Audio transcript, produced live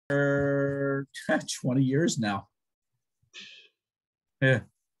20 years now. Yeah.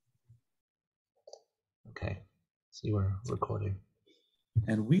 Okay, see, we're recording.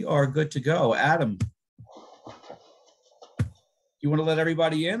 And we are good to go. Adam, you want to let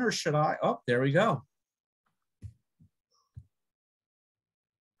everybody in or should I? Oh, there we go.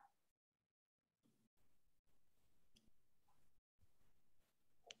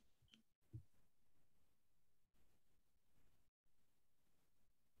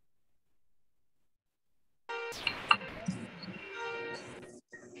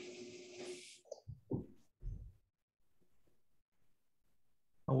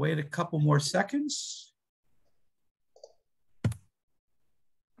 I'll wait a couple more seconds.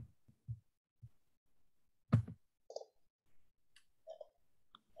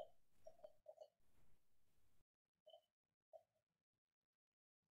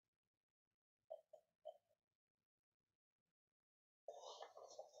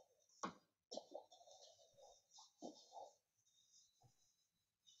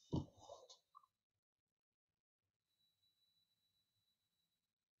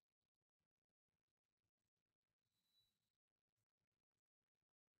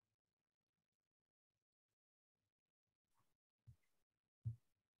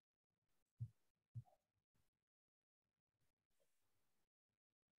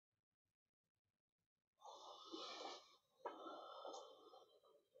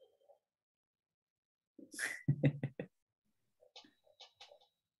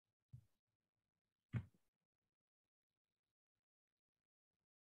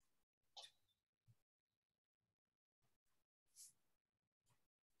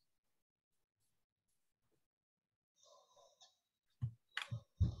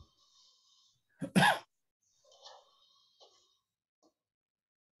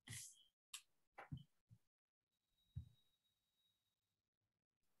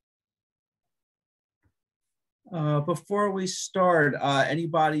 Before we start,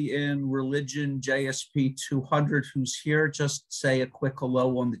 anybody in religion JSP 200 who's here, just say a quick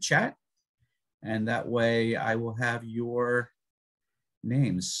hello on the chat. And that way I will have your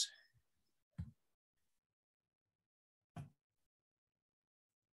names.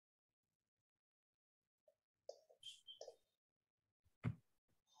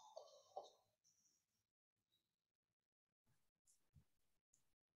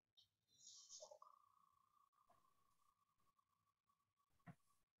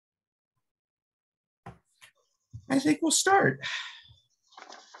 I think we'll start.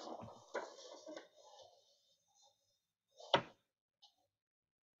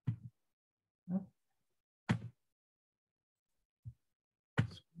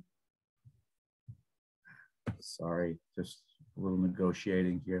 Sorry, just a little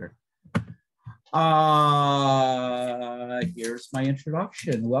negotiating here. Here's my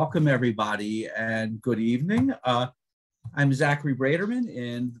introduction. Welcome, everybody, and good evening. I'm Zachary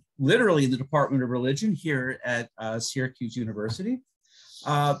Braiterman, literally in the Department of Religion here at Syracuse University.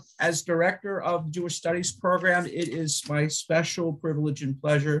 As director of the Jewish Studies program, it is my special privilege and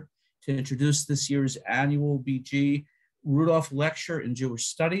pleasure to introduce this year's annual BG Rudolph Lecture in Jewish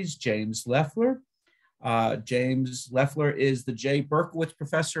Studies, James Loeffler. James Loeffler is the J. Berkowitz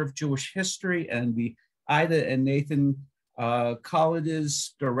Professor of Jewish History and the Ida and Nathan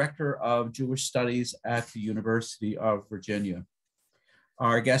Kolodiz Director of Jewish Studies at the University of Virginia.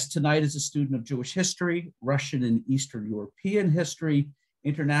 Our guest tonight is a student of Jewish history, Russian and Eastern European history,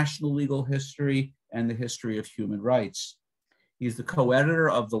 international legal history, and the history of human rights. He's the co-editor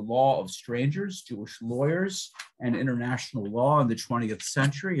of The Law of Strangers, Jewish Lawyers and International Law in the 20th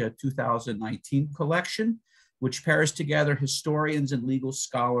Century, a 2019 collection, which pairs together historians and legal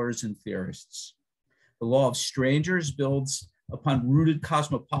scholars and theorists. The Law of Strangers builds upon rooted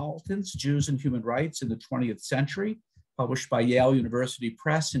Cosmopoltians, Jews and Human Rights in the 20th Century, published by Yale University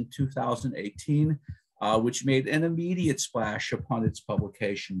Press in 2018, which made an immediate splash upon its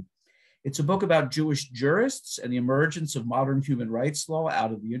publication. It's a book about Jewish jurists and the emergence of modern human rights law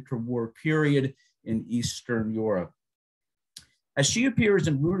out of the interwar period in Eastern Europe. As she appears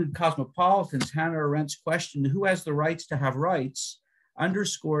in Rooted Cosmopolitans, Hannah Arendt's question, who has the rights to have rights,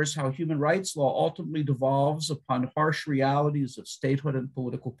 underscores how human rights law ultimately devolves upon harsh realities of statehood and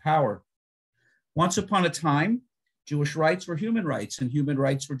political power. Once upon a time, Jewish rights were human rights and human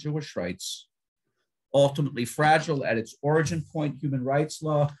rights were Jewish rights. Ultimately fragile at its origin point, human rights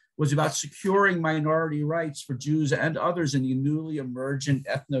law was about securing minority rights for Jews and others in the newly emergent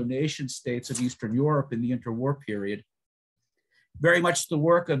ethno-nation states of Eastern Europe in the interwar period. Very much the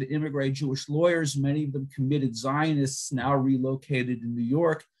work of immigrant Jewish lawyers, many of them committed Zionists now relocated in New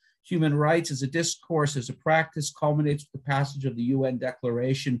York, Human rights as a discourse, as a practice, culminates with the passage of the UN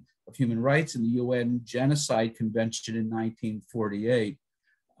Declaration of Human Rights and the UN Genocide Convention in 1948.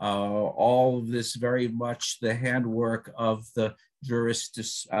 All of this very much the handwork of the jurists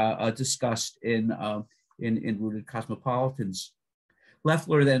discussed in Rooted Cosmopoltians.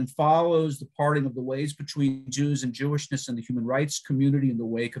 Loeffler then follows the parting of the ways between Jews and Jewishness and the human rights community in the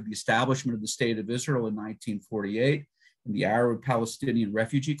wake of the establishment of the State of Israel in 1948 and the Arab-Palestinian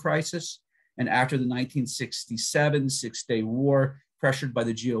refugee crisis, and after the 1967 Six-Day War, pressured by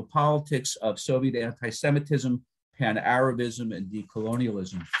the geopolitics of Soviet anti-Semitism, pan-Arabism, and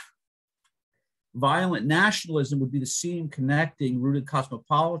decolonialism. Violent nationalism would be the seam connecting Rooted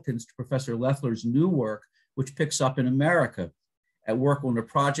Cosmopolitans to Professor Loeffler's new work, which picks up in America, at work on a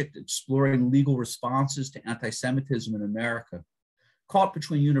project exploring legal responses to anti-Semitism in America. Caught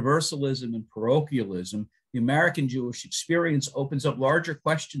between universalism and parochialism, the American Jewish experience opens up larger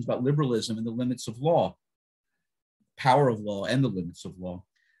questions about liberalism and the limits of law, power of law and the limits of law.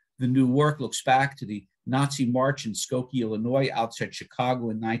 The new work looks back to the Nazi march in Skokie, Illinois, outside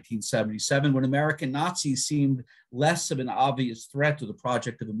Chicago in 1977, when American Nazis seemed less of an obvious threat to the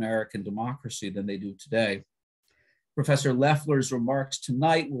project of American democracy than they do today. Professor Loeffler's remarks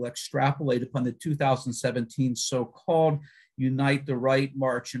tonight will extrapolate upon the 2017 so-called Unite the Right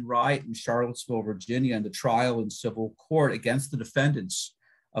March and Riot in Charlottesville, Virginia, and the trial in civil court against the defendants,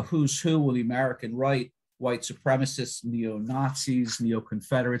 a who's who of the American right, white supremacists, neo-Nazis,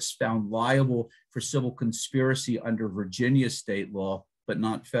 neo-Confederates found liable for civil conspiracy under Virginia state law, but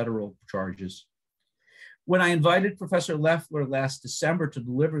not federal charges. When I invited Professor Loeffler last December to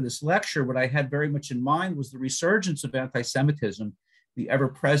deliver this lecture, what I had very much in mind was the resurgence of anti-Semitism, the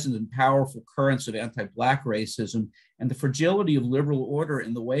ever-present and powerful currents of anti-Black racism, and the fragility of liberal order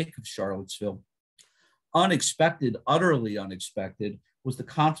in the wake of Charlottesville. Unexpected, utterly unexpected, was the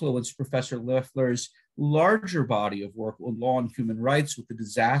confluence of Professor Loeffler's larger body of work on law and human rights with the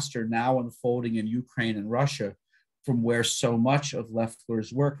disaster now unfolding in Ukraine and Russia, from where so much of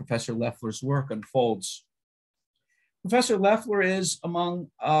Loeffler's work, Professor Loeffler's work, unfolds. Professor Loeffler is also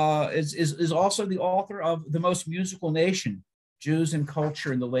the author of The Most Musical Nation, Jews and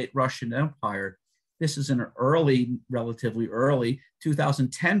Culture in the Late Russian Empire. This is an early, relatively early,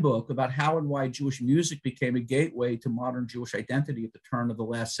 2010 book about how and why Jewish music became a gateway to modern Jewish identity at the turn of the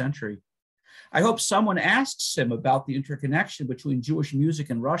last century. I hope someone asks him about the interconnection between Jewish music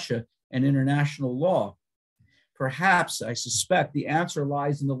in Russia and international law. Perhaps, I suspect, the answer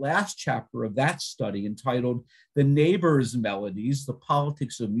lies in the last chapter of that study entitled The Neighbor's Melodies, the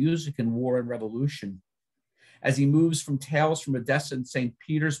Politics of Music in War and Revolution. As he moves from Tales from Odessa and St.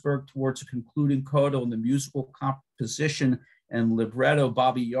 Petersburg towards a concluding coda on the musical composition and libretto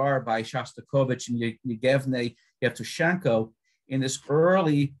Babi Yar by Shostakovich and Yevgeny Yevtushenko, in this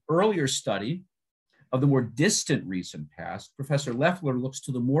earlier study of the more distant recent past, Professor Loeffler looks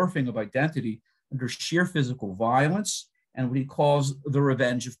to the morphing of identity under sheer physical violence and what he calls the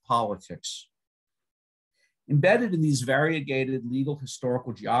revenge of politics. Embedded in these variegated legal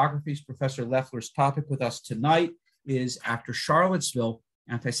historical geographies, Professor Loeffler's topic with us tonight is, after Charlottesville,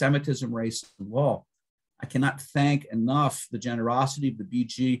 anti-Semitism, race, and law. I cannot thank enough the generosity of the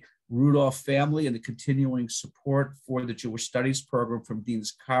B.G. Rudolph family and the continuing support for the Jewish Studies program from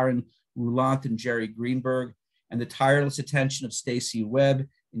Deans Karen Roulant and Jerry Greenberg, and the tireless attention of Stacy Webb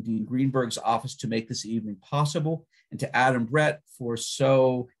in Dean Greenberg's office to make this evening possible, and to Adam Brett for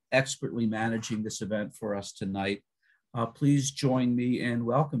so expertly managing this event for us tonight. Please join me in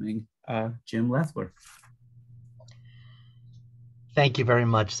welcoming Jim Loeffler. Thank you very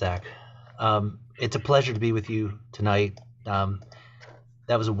much, Zach. It's a pleasure to be with you tonight.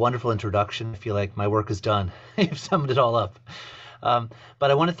 That was a wonderful introduction. I feel like my work is done. You've summed it all up.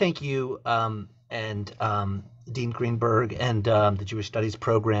 But I want to thank you and Dean Greenberg and the Jewish Studies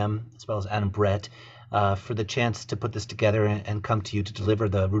program, as well as Adam Brett, for the chance to put this together and come to you to deliver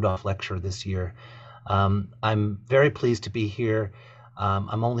the Rudolph lecture this year. I'm very pleased to be here.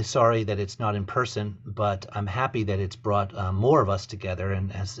 I'm only sorry that it's not in person, but I'm happy that it's brought more of us together.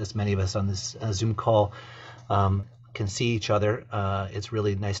 And as many of us on this Zoom call can see each other, it's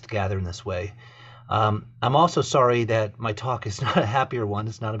really nice to gather in this way. I'm also sorry that my talk is not a happier one.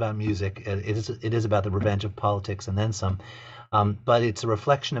 It's not about music. It is about the revenge of politics and then some. But it's a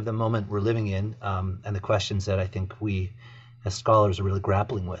reflection of the moment we're living in and the questions that I think we as scholars are really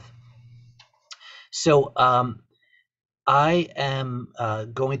grappling with. So I am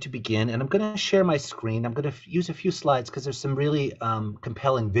going to begin, and I'm going to share my screen. I'm going to use a few slides because there's some really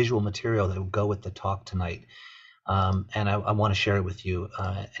compelling visual material that will go with the talk tonight. And I want to share it with you,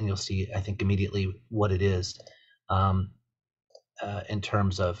 and you'll see, I think, immediately what it is in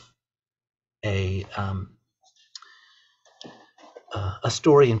terms of a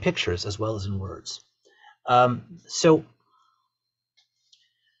story in pictures as well as in words.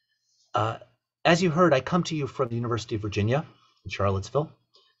 As you heard, I come to you from the University of Virginia in Charlottesville,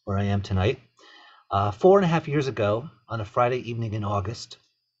 where I am tonight. 4.5 years ago, on a Friday evening in August,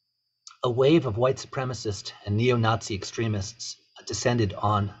 a wave of white supremacist and neo-Nazi extremists descended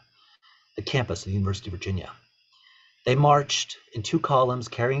on the campus of the University of Virginia. They marched in 2 columns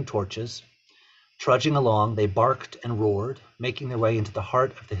carrying torches. Trudging along, they barked and roared, making their way into the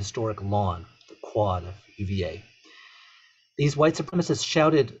heart of the historic lawn, the quad of UVA. These white supremacists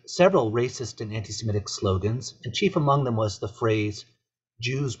shouted several racist and anti-Semitic slogans, and chief among them was the phrase,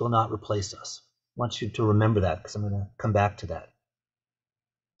 "Jews will not replace us." I want you to remember that because I'm going to come back to that.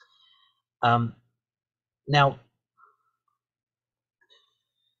 Now,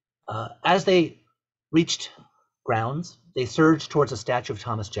 as they reached grounds, they surged towards a statue of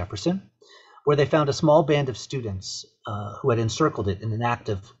Thomas Jefferson, where they found a small band of students who had encircled it in an act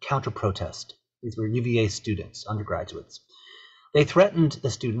of counter-protest. These were UVA students, undergraduates. They threatened the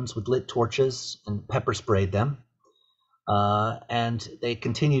students with lit torches and pepper sprayed them, and they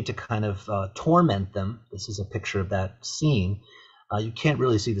continued to kind of torment them. This is a picture of that scene. You can't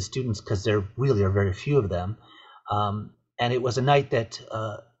really see the students because there really are very few of them. And it was a night that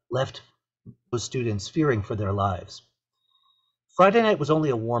left those students fearing for their lives. Friday night was only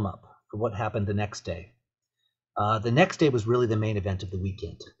a warm-up for what happened the next day. The next day was really the main event of the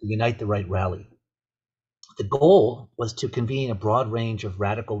weekend, the Unite the Right rally. The goal was to convene a broad range of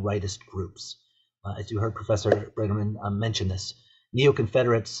radical rightist groups. As you heard Professor Braiterman mention this,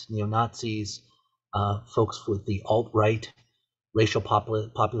 neo-Confederates, neo-Nazis, folks with the alt-right, racial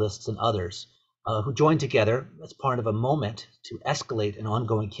populists, and others who joined together as part of a moment to escalate an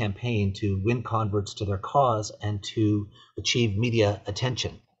ongoing campaign to win converts to their cause and to achieve media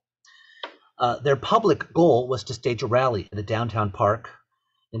attention. Their public goal was to stage a rally at a downtown park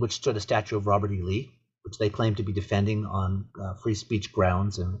in which stood a statue of Robert E. Lee, which they claimed to be defending on free speech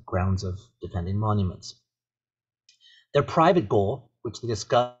grounds and grounds of defending monuments. Their private goal, which they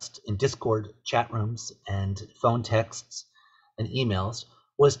discussed in Discord chat rooms and phone texts and emails,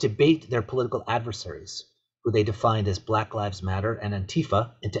 was to bait their political adversaries, who they defined as Black Lives Matter and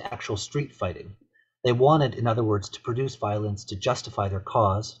Antifa, into actual street fighting. They wanted, in other words, to produce violence to justify their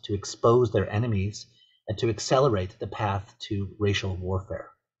cause, to expose their enemies, and to accelerate the path to racial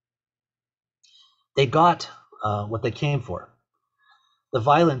warfare. They got what they came for. The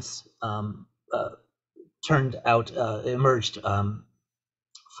violence emerged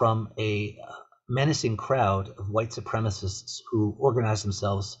from a menacing crowd of white supremacists who organized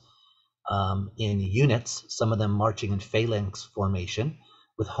themselves in units, some of them marching in phalanx formation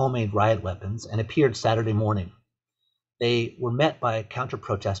with homemade riot weapons, and appeared Saturday morning. They were met by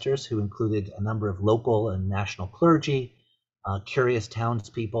counter-protesters who included a number of local and national clergy, curious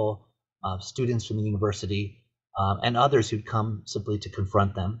townspeople, students from the university, and others who'd come simply to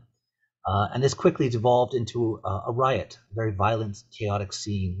confront them. And this quickly devolved into a riot, a very violent, chaotic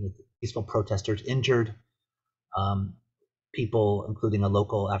scene with peaceful protesters injured, people, including a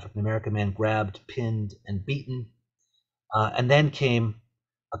local African-American man, grabbed, pinned, and beaten. And then came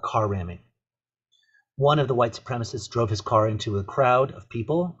a car ramming. One of the white supremacists drove his car into a crowd of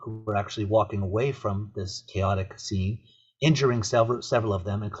people who were actually walking away from this chaotic scene, injuring several of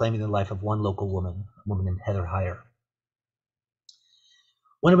them and claiming the life of one local woman, a woman named Heather Heyer.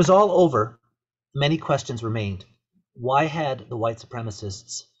 When it was all over, many questions remained. Why had the white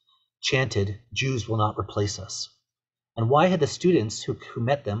supremacists chanted, "Jews will not replace us"? And why had the students who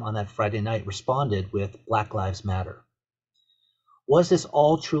met them on that Friday night responded with "Black Lives Matter"? Was this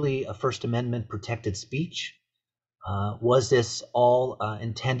all truly a First Amendment protected speech? Was this all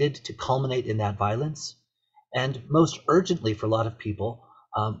intended to culminate in that violence? And most urgently for a lot of people,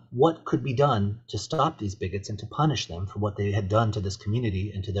 what could be done to stop these bigots and to punish them for what they had done to this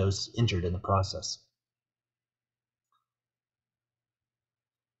community and to those injured in the process?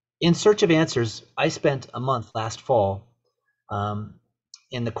 In search of answers, I spent a month last fall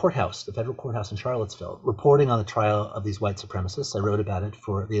in the courthouse, the federal courthouse in Charlottesville, reporting on the trial of these white supremacists. I wrote about it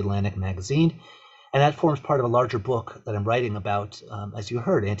for the Atlantic magazine, and that forms part of a larger book that I'm writing about, as you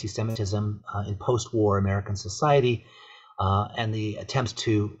heard, anti-Semitism in post-war American society, and the attempts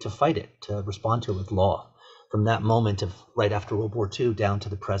to fight it, to respond to it with law, from that moment of right after World War II down to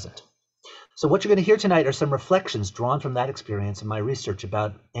the present. So what you're going to hear tonight are some reflections drawn from that experience and my research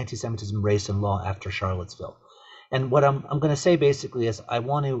about anti-Semitism, race, and law after Charlottesville. And what I'm going to say basically is I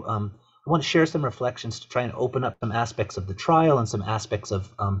want to share some reflections to try and open up some aspects of the trial and some aspects of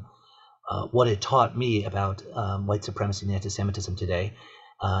what it taught me about white supremacy and anti-Semitism today.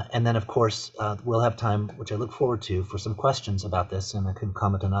 And then, of course, we'll have time, which I look forward to, for some questions about this, and I can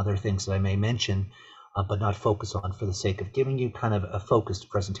comment on other things that I may mention, but not focus on for the sake of giving you kind of a focused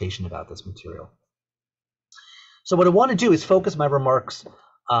presentation about this material. So what I want to do is focus my remarks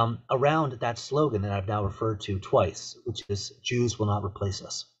around that slogan that I've now referred to twice, which is "Jews will not replace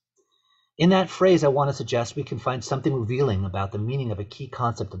us." In that phrase, I want to suggest we can find something revealing about the meaning of a key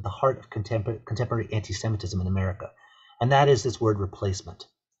concept at the heart of contemporary anti-Semitism in America, and that is this word replacement.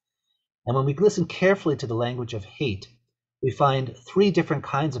 And when we listen carefully to the language of hate, we find three different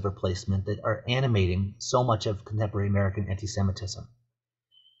kinds of replacement that are animating so much of contemporary American anti-Semitism.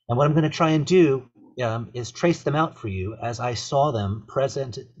 And what I'm going to try and do is trace them out for you as I saw them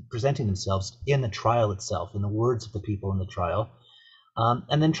presenting themselves in the trial itself, in the words of the people in the trial,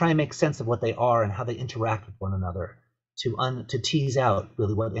 and then try and make sense of what they are and how they interact with one another to tease out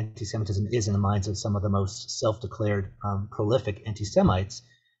really what anti-Semitism is in the minds of some of the most self-declared prolific anti-Semites,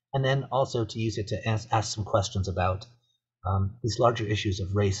 and then also to use it to ask some questions about these larger issues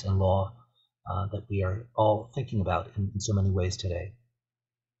of race and law that we are all thinking about in so many ways today.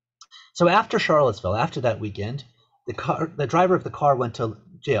 So after Charlottesville, after that weekend, the driver of the car went to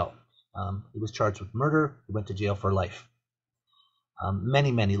jail. He was charged with murder. He went to jail for life.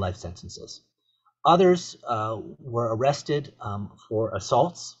 Many, many life sentences. Others were arrested for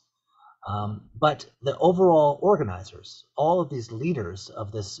assaults, but the overall organizers, all of these leaders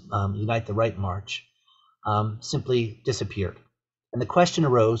of this Unite the Right March, simply disappeared. And the question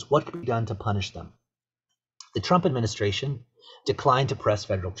arose, what could be done to punish them? The Trump administration declined to press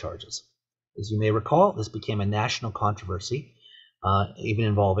federal charges. As you may recall, this became a national controversy, even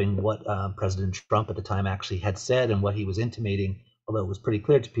involving what President Trump at the time actually had said and what he was intimating, although it was pretty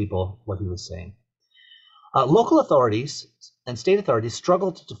clear to people what he was saying. Local authorities and state authorities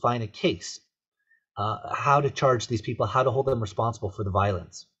struggled to define a case, how to charge these people, how to hold them responsible for the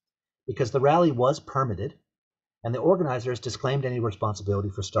violence, because the rally was permitted and the organizers disclaimed any responsibility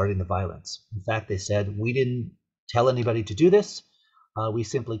for starting the violence. In fact, they said, we didn't tell anybody to do this. We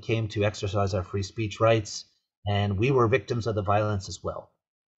simply came to exercise our free speech rights, and we were victims of the violence as well.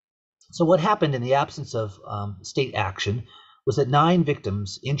 So what happened in the absence of state action was that 9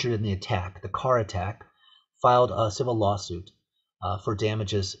 victims injured in the attack, the car attack, filed a civil lawsuit for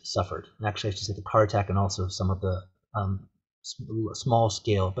damages suffered. And actually, I should say the car attack and also some of the small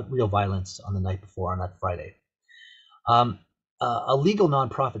scale but real violence on the night before, on that Friday. A legal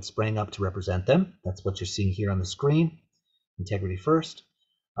nonprofit sprang up to represent them. That's what you're seeing here on the screen, Integrity First.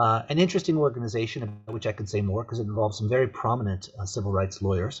 An interesting organization about which I can say more because it involves some very prominent civil rights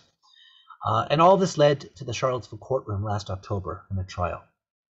lawyers. And all this led to the Charlottesville courtroom last October in a trial.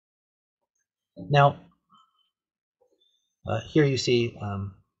 Now, here you see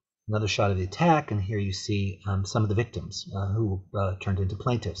another shot of the attack, and here you see some of the victims who turned into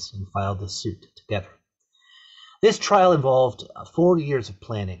plaintiffs and filed this suit together. This trial involved 4 years of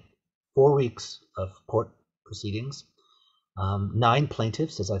planning, 4 weeks of court proceedings, 9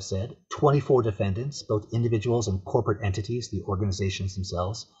 plaintiffs, as I've said, 24 defendants, both individuals and corporate entities, the organizations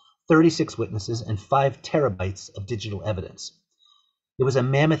themselves, 36 witnesses, and 5 terabytes of digital evidence. It was a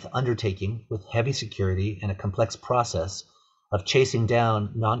mammoth undertaking with heavy security and a complex process of chasing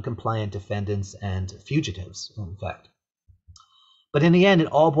down non-compliant defendants and fugitives, in fact. But in the end, it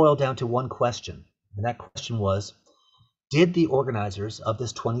all boiled down to one question, and that question was, did the organizers of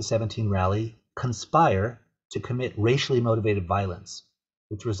this 2017 rally conspire to commit racially motivated violence,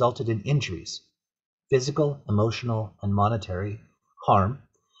 which resulted in injuries, physical, emotional, and monetary harm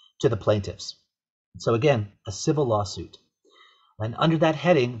to the plaintiffs? So again, a civil lawsuit. And under that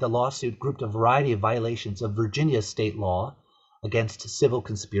heading, the lawsuit grouped a variety of violations of Virginia's state law against civil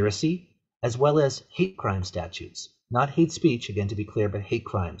conspiracy, as well as hate crime statutes. Not hate speech, again to be clear, but hate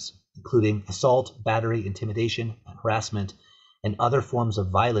crimes, including assault, battery, intimidation, harassment, and other forms of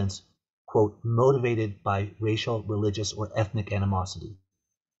violence, quote, motivated by racial, religious, or ethnic animosity.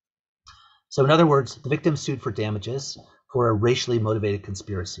 So in other words, the victims sued for damages for a racially motivated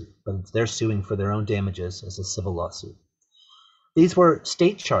conspiracy, but they're suing for their own damages as a civil lawsuit. These were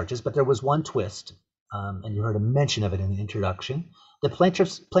state charges, but there was one twist, and you heard a mention of it in the introduction. The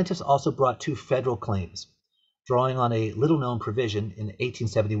plaintiffs also brought 2 federal claims, drawing on a little-known provision in the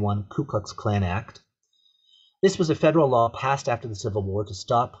 1871 Ku Klux Klan Act. This was a federal law passed after the Civil War to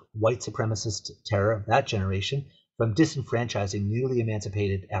stop white supremacist terror of that generation from disenfranchising newly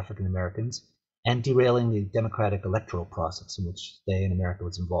emancipated African Americans and derailing the democratic electoral process in which they in America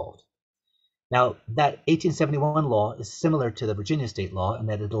was involved. Now, that 1871 law is similar to the Virginia state law in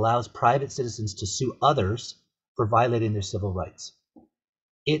that it allows private citizens to sue others for violating their civil rights.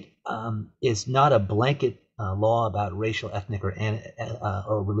 It is not a blanket law about racial, ethnic,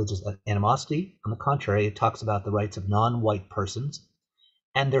 or religious animosity. On the contrary, it talks about the rights of non-white persons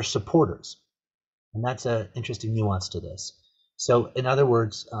and their supporters. And that's an interesting nuance to this. So in other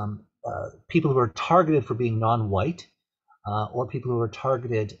words, people who are targeted for being non-white or people who are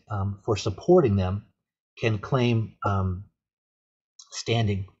targeted for supporting them can claim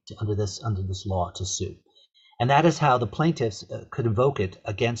standing under this law to sue. And that is how the plaintiffs could invoke it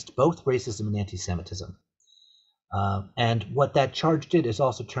against both racism and anti-Semitism. And what that charge did is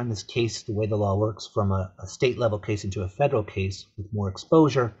also turn this case, the way the law works, from a state level case into a federal case with more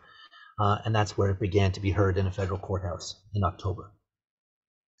exposure. And that's where it began to be heard in a federal courthouse in October.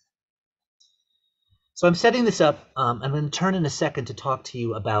 So I'm setting this up. I'm going to turn in a second to talk to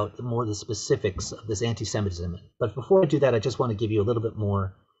you about more of the specifics of this anti-Semitism. But before I do that, I just want to give you a little bit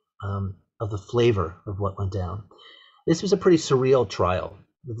more of the flavor of what went down. This was a pretty surreal trial.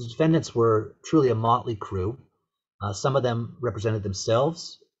 The defendants were truly a motley crew. Some of them represented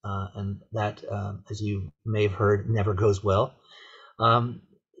themselves, and that, as you may have heard, never goes well.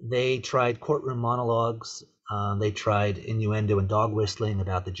 They tried courtroom monologues. They tried innuendo and dog whistling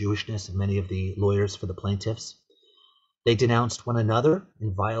about the Jewishness of many of the lawyers for the plaintiffs. They denounced one another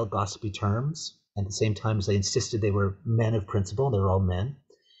in vile, gossipy terms. At the same time as they insisted they were men of principle, they were all men.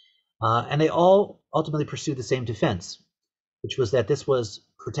 And they all ultimately pursued the same defense, which was that this was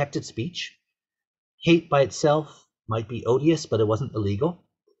protected speech. Hate by itself might be odious, but it wasn't illegal.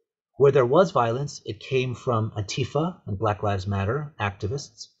 Where there was violence, it came from Antifa and Black Lives Matter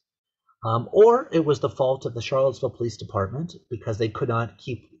activists. Or it was the fault of the Charlottesville Police Department because they could not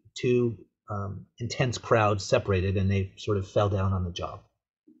keep two intense crowds separated and they sort of fell down on the job.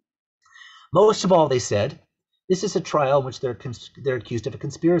 Most of all, they said, this is a trial in which they're accused of a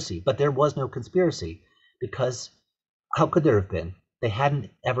conspiracy, but there was no conspiracy because how could there have been? They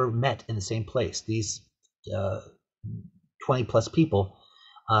hadn't ever met in the same place. These 20 plus people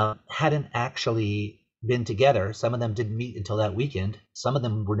hadn't actually been together. Some of them didn't meet until that weekend. Some of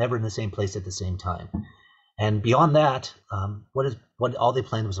them were never in the same place at the same time. And beyond that, what all they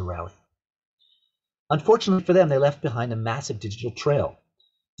planned was a rally. Unfortunately for them, they left behind a massive digital trail.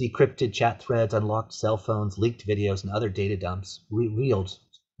 Decrypted chat threads, unlocked cell phones, leaked videos, and other data dumps revealed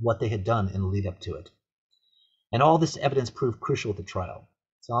what they had done in the lead up to it. And all this evidence proved crucial at the trial.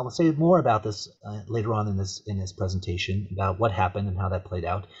 So I'll say more about this later on in this presentation, about what happened and how that played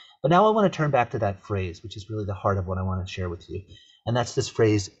out. But now I want to turn back to that phrase, which is really the heart of what I want to share with you. And that's this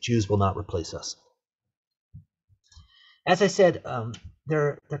phrase, Jews will not replace us. As I said,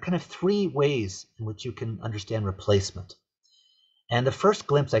 there are kind of three ways in which you can understand replacement. And the first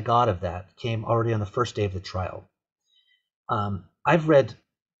glimpse I got of that came already on the first day of the trial. I've read,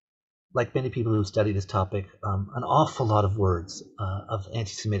 like many people who study this topic, an awful lot of words of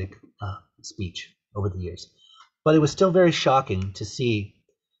anti-Semitic speech over the years. But it was still very shocking to see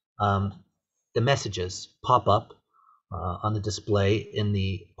the messages pop up on the display in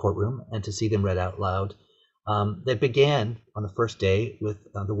the courtroom and to see them read out loud. That began on the first day with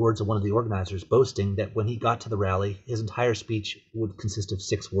the words of one of the organizers boasting that when he got to the rally, his entire speech would consist of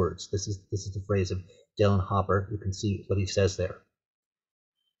 6 words. This is the phrase of Dylan Hopper. You can see what he says there.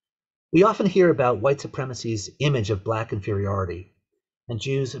 We often hear about white supremacy's image of black inferiority, and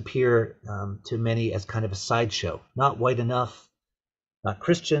Jews appear to many as kind of a sideshow, not white enough, not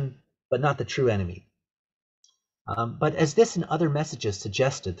Christian, but not the true enemy. But as this and other messages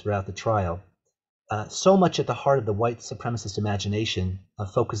suggested throughout the trial, so much at the heart of the white supremacist imagination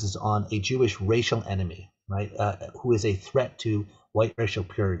focuses on a Jewish racial enemy, right, who is a threat to white racial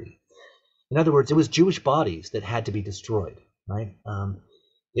purity. In other words, it was Jewish bodies that had to be destroyed, right?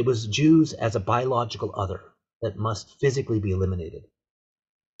 It was Jews as a biological other that must physically be eliminated.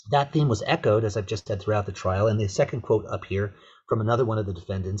 That theme was echoed, as I've just said, throughout the trial, and the second quote up here from another one of the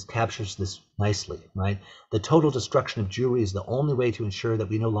defendants captures this nicely, right? The total destruction of Jewry is the only way to ensure that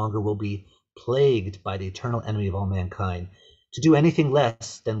we no longer will be plagued by the eternal enemy of all mankind. To do anything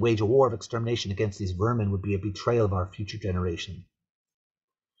less than wage a war of extermination against these vermin would be a betrayal of our future generation.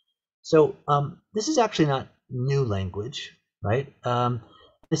 So this is actually not new language, right?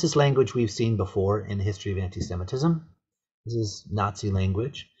 This is language we've seen before in the history of anti-Semitism. This is Nazi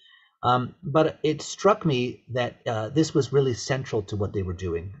language. But it struck me that this was really central to what they were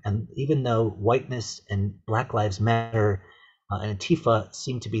doing. And even though whiteness and Black Lives Matter and Antifa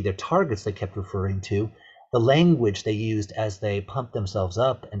seemed to be their targets they kept referring to, the language they used as they pumped themselves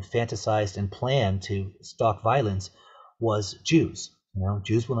up and fantasized and planned to stalk violence was Jews. You know,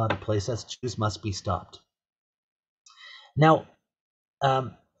 Jews will not replace us. Jews must be stopped. Now,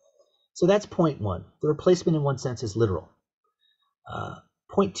 so that's point one. The replacement in one sense is literal.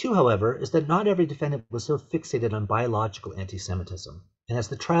 Point two, however, is that not every defendant was so fixated on biological anti-Semitism. And as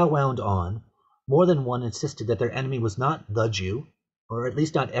the trial wound on, more than one insisted that their enemy was not the Jew, or at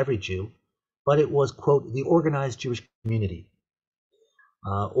least not every Jew, but it was, quote, the organized Jewish community,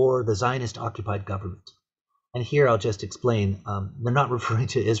 or the Zionist-occupied government. And here I'll just explain, they're not referring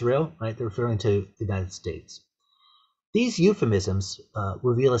to Israel, right? They're referring to the United States. These euphemisms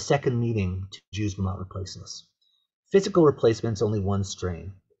reveal a second meaning to Jews will not replace us. Physical replacement's only one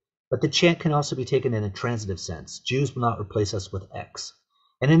strain, but the chant can also be taken in a transitive sense. Jews will not replace us with X.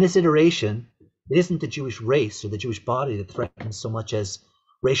 And in this iteration, it isn't the Jewish race or the Jewish body that threatens so much as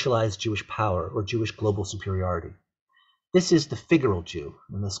racialized Jewish power or Jewish global superiority. This is the figural Jew,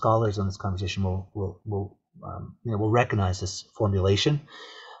 and the scholars on this conversation will recognize this formulation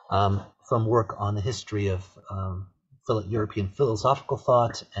from work on the history of European philosophical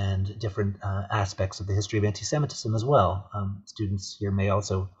thought and different aspects of the history of anti-Semitism as well. Students here may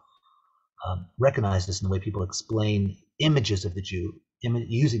also recognize this in the way people explain images of the Jew,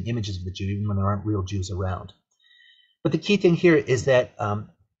 using images of the Jew even when there aren't real Jews around. But the key thing here is that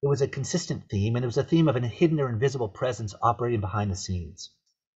it was a consistent theme, and it was a theme of a hidden or invisible presence operating behind the scenes.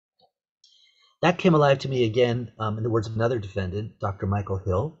 That came alive to me again in the words of another defendant, Dr. Michael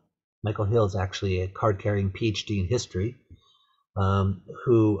Hill. Michael Hill is actually a card-carrying PhD in history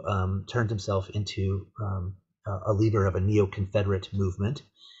who turned himself into a leader of a neo-Confederate movement.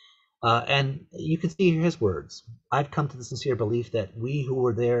 And you can see here his words. I've come to the sincere belief that we who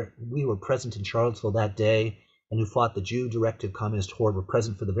were there, we were present in Charlottesville that day and who fought the Jew-directed communist horde were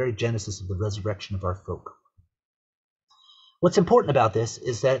present for the very genesis of the resurrection of our folk. What's important about this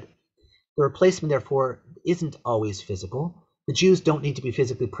is that the replacement, therefore, isn't always physical. The Jews don't need to be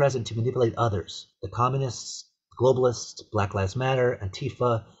physically present to manipulate others. The communists, the globalists, Black Lives Matter,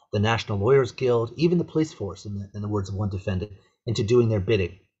 Antifa, the National Lawyers Guild, even the police force, in the words of one defendant, into doing their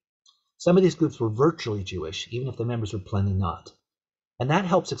bidding. Some of these groups were virtually Jewish, even if their members were plainly not. And that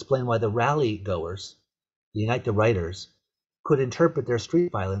helps explain why the rally goers, the Unite the Writers, could interpret their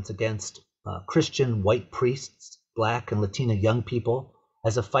street violence against Christian white priests, Black and Latina young people,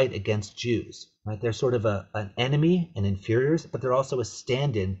 as a fight against Jews. Right? They're sort of an enemy and inferiors, but they're also a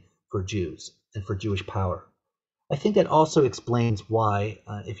stand-in for Jews and for Jewish power. I think that also explains why,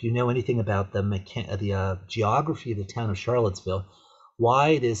 if you know anything about the geography of the town of Charlottesville,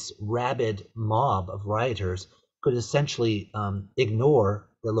 why this rabid mob of rioters could essentially ignore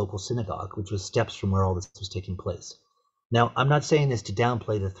the local synagogue, which was steps from where all this was taking place. Now, I'm not saying this to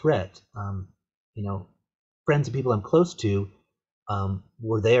downplay the threat. Friends and people I'm close to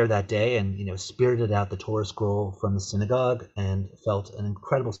were there that day and spirited out the Torah scroll from the synagogue and felt an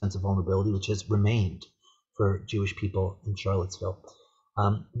incredible sense of vulnerability, which has remained for Jewish people in Charlottesville.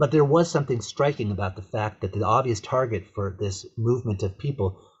 But there was something striking about the fact that the obvious target for this movement of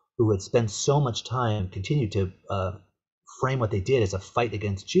people who had spent so much time continued to frame what they did as a fight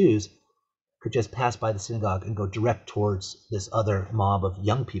against Jews could just pass by the synagogue and go direct towards this other mob of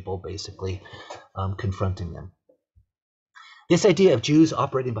young people, basically confronting them. This idea of Jews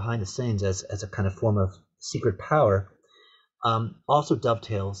operating behind the scenes as a kind of form of secret power also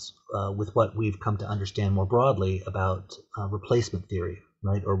dovetails with what we've come to understand more broadly about replacement theory,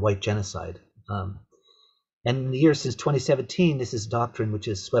 right, or white genocide. And in the years since 2017, this is a doctrine which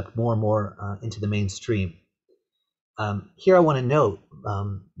has swept more and more into the mainstream. Here I want to note,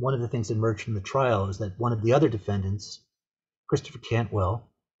 one of the things that emerged from the trial is that one of the other defendants, Christopher Cantwell,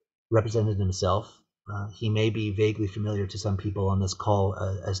 represented himself. He may be vaguely familiar to some people on this call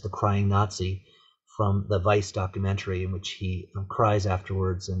as the crying Nazi from the Vice documentary, in which he cries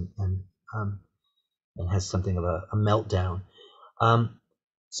afterwards and has something of a meltdown.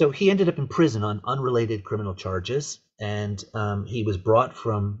 So he ended up in prison on unrelated criminal charges, and he was brought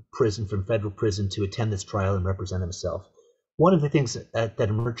from federal prison to attend this trial and represent himself. One of the things that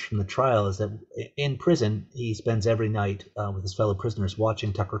emerged from the trial is that in prison, he spends every night with his fellow prisoners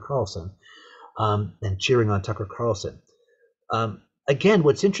watching Tucker Carlson and cheering on Tucker Carlson. Again,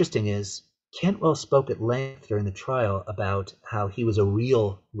 what's interesting is Cantwell spoke at length during the trial about how he was a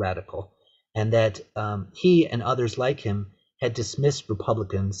real radical and that he and others like him had dismissed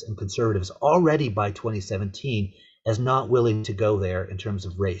Republicans and conservatives already by 2017 as not willing to go there in terms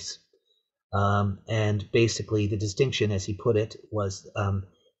of race. And basically the distinction, as he put it, was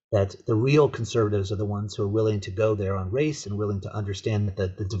that the real conservatives are the ones who are willing to go there on race and willing to understand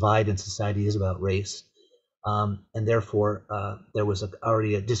that the divide in society is about race. And therefore, there was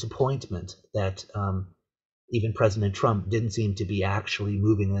already a disappointment that even President Trump didn't seem to be actually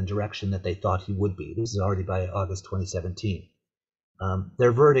moving in the direction that they thought he would be. This is already by August 2017.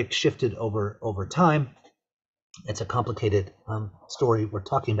 Their verdict shifted over time. It's a complicated story we're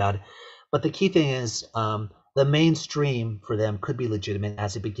talking about. But the key thing is the mainstream for them could be legitimate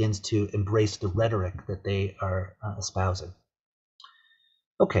as it begins to embrace the rhetoric that they are espousing.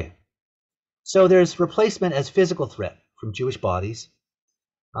 Okay, so there's replacement as physical threat from Jewish bodies,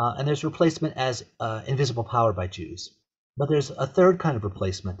 and there's replacement as invisible power by Jews. But there's a third kind of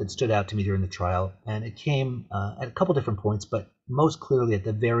replacement that stood out to me during the trial, and it came at a couple different points, but most clearly at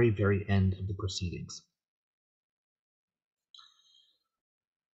the very, very end of the proceedings.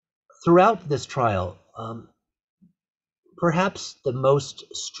 Throughout this trial, perhaps the most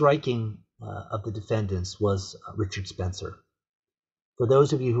striking of the defendants was Richard Spencer. For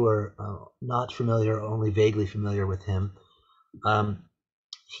those of you who are not familiar or only vaguely familiar with him,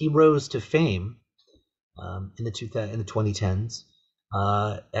 he rose to fame in the 2010s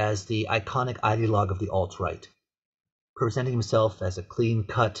as the iconic ideologue of the alt-right, presenting himself as a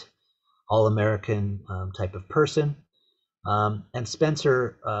clean-cut, all-American type of person. And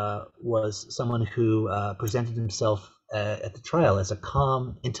Spencer was someone who presented himself at the trial as a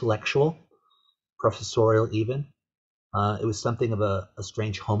calm intellectual, professorial even. It was something of a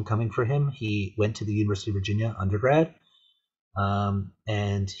strange homecoming for him. He went to the University of Virginia undergrad,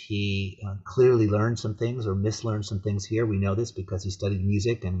 and he clearly learned some things or mislearned some things here. We know this because he studied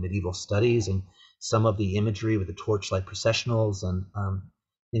music and medieval studies, and some of the imagery with the torchlight processionals and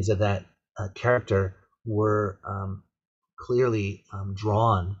things of that character were clearly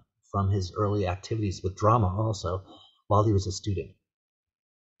drawn from his early activities with drama also while he was a student.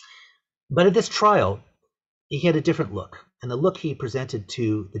 But at this trial, he had a different look, and the look he presented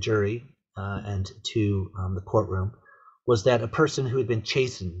to the jury and to the courtroom was that a person who had been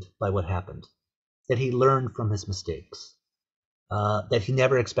chastened by what happened, that he learned from his mistakes, that he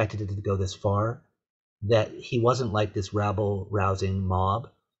never expected it to go this far, that he wasn't like this rabble-rousing mob,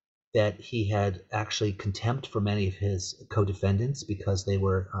 that he had actually contempt for many of his co-defendants because they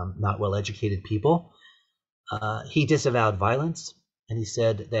were not well-educated people. He disavowed violence, and he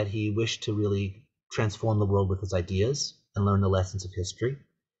said that he wished to really transform the world with his ideas and learn the lessons of history.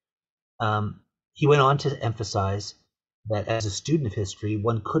 He went on to emphasize that as a student of history,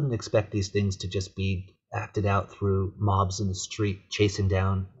 one couldn't expect these things to just be acted out through mobs in the street chasing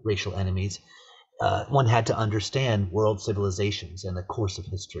down racial enemies. One had to understand world civilizations and the course of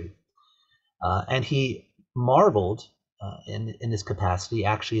history. And he marveled in this capacity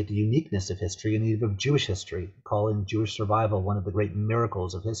actually at the uniqueness of history and even of Jewish history, calling Jewish survival one of the great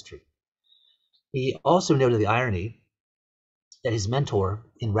miracles of history. He also noted the irony that his mentor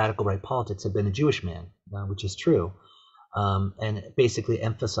in radical right politics had been a Jewish man, which is true, and basically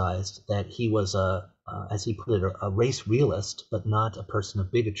emphasized that he was as he put it, a race realist, but not a person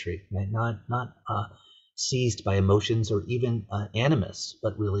of bigotry, right? Not seized by emotions or even animus,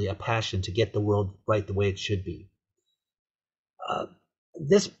 but really a passion to get the world right the way it should be.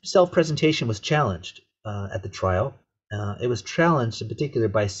 This self-presentation was challenged at the trial. It was challenged in particular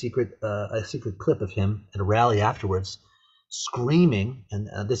by a secret clip of him at a rally afterwards, screaming,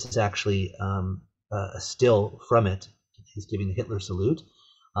 and this is actually a still from it. He's giving the Hitler salute,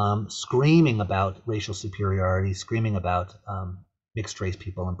 screaming about racial superiority, screaming about mixed race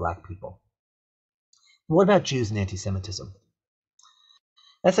people and black people. What about Jews and anti-Semitism?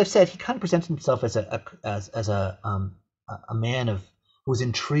 As I've said, he kind of presented himself as a man who was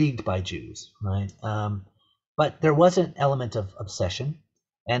intrigued by Jews, right? But there was an element of obsession,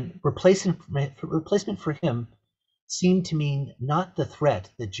 and replacement for him seemed to mean not the threat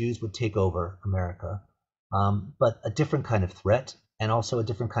that Jews would take over America, but a different kind of threat and also a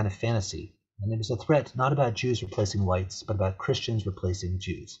different kind of fantasy. And it was a threat not about Jews replacing whites, but about Christians replacing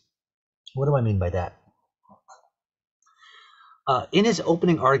Jews. What do I mean by that? In his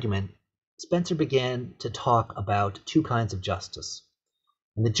opening argument, Spencer began to talk about two kinds of justice.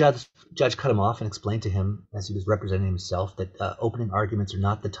 And the judge cut him off and explained to him, as he was representing himself, that opening arguments are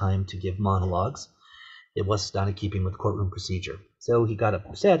not the time to give monologues. It was not in keeping with courtroom procedure. So he got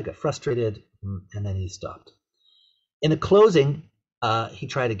upset, got frustrated, and then he stopped. In the closing, he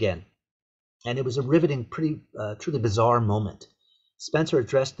tried again. And it was a riveting, truly bizarre moment. Spencer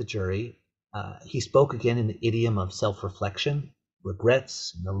addressed the jury. He spoke again in the idiom of self-reflection,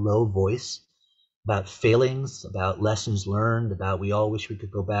 regrets, in a low voice, about failings, about lessons learned, about we all wish we could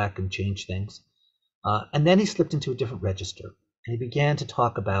go back and change things. And then he slipped into a different register, and he began to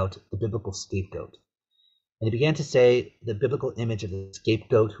talk about the biblical scapegoat. And he began to say the biblical image of the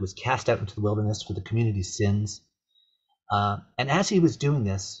scapegoat who was cast out into the wilderness for the community's sins. And as he was doing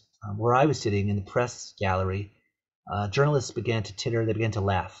this, where I was sitting in the press gallery, journalists began to titter, they began to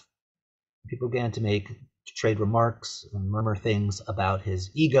laugh. People began to make trade remarks and murmur things about his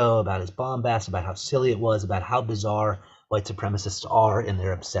ego, about his bombast, about how silly it was, about how bizarre white supremacists are in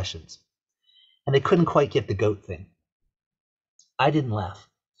their obsessions. And they couldn't quite get the goat thing. I didn't laugh,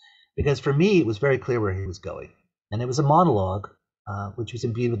 because for me, it was very clear where he was going. And it was a monologue, which was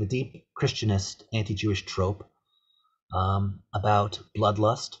imbued with a deep Christianist, anti-Jewish trope about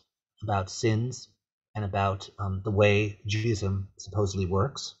bloodlust, about sins, and about the way Judaism supposedly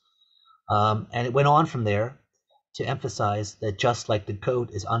works. And it went on from there to emphasize that just like the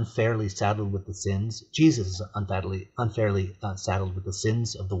goat is unfairly saddled with the sins, Jesus is unfairly saddled with the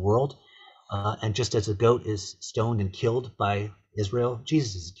sins of the world. And just as the goat is stoned and killed by Israel,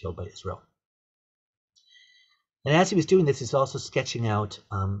 Jesus is killed by Israel. And as he was doing this, he's also sketching out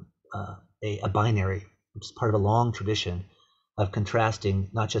a binary, which is part of a long tradition of contrasting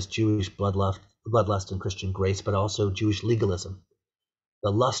not just Jewish bloodlust and Christian grace, but also Jewish legalism,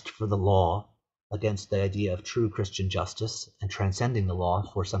 the lust for the law against the idea of true Christian justice and transcending the law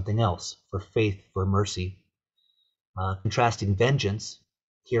for something else, for faith, for mercy, contrasting vengeance,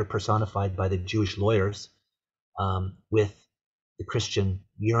 here personified by the Jewish lawyers, with the Christian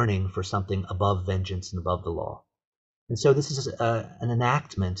yearning for something above vengeance and above the law. And so this is an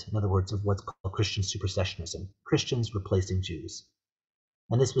enactment, in other words, of what's called Christian supersessionism, Christians replacing Jews.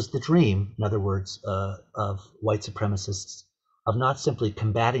 And this was the dream, in other words, of white supremacists, of not simply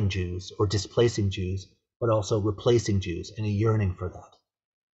combating Jews or displacing Jews, but also replacing Jews, and a yearning for that.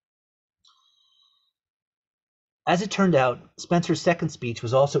 As it turned out, Spencer's second speech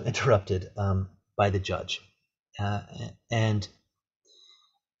was also interrupted by the judge.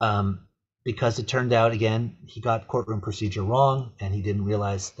 Because it turned out, again, he got courtroom procedure wrong, and he didn't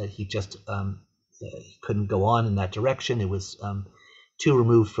realize that he just he couldn't go on in that direction. It was too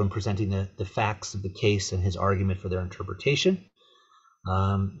removed from presenting the facts of the case and his argument for their interpretation.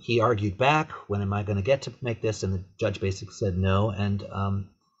 He argued back, when am I going to get to make this? And the judge basically said no. And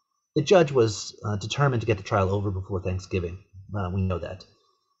the judge was determined to get the trial over before Thanksgiving. We know that.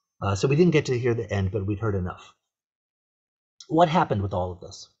 So we didn't get to hear the end, but we'd heard enough. What happened with all of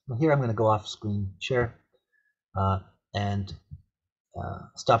this? Well, here I'm going to go off screen share and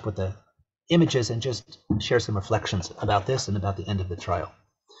stop with the images and just share some reflections about this and about the end of the trial.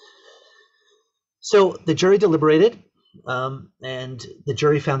 So the jury deliberated, and the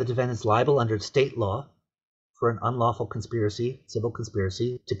jury found the defendants liable under state law for an unlawful conspiracy, civil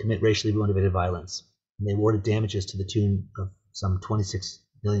conspiracy, to commit racially motivated violence. And they awarded damages to the tune of some $26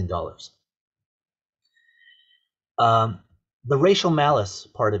 million. The racial malice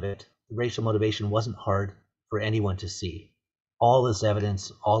part of it, the racial motivation, wasn't hard for anyone to see. All this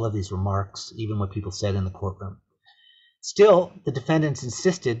evidence, all of these remarks, even what people said in the courtroom. Still, the defendants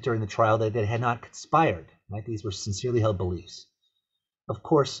insisted during the trial that they had not conspired. Right? These were sincerely held beliefs. Of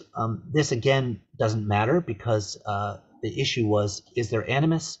course, this again doesn't matter, because the issue was, is there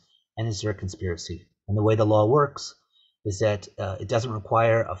animus and is there a conspiracy? And the way the law works is that it doesn't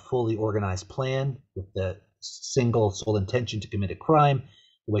require a fully organized plan with the single sole intention to commit a crime.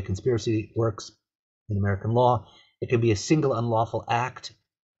 The way conspiracy works in American law, it can be a single unlawful act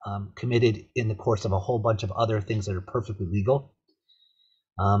committed in the course of a whole bunch of other things that are perfectly legal,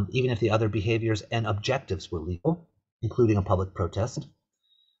 even if the other behaviors and objectives were legal, including a public protest.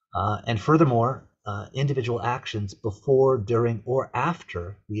 And furthermore, individual actions before, during, or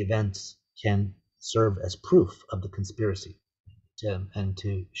after the events can serve as proof of the conspiracy and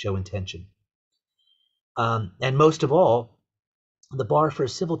to show intention. And most of all, the bar for a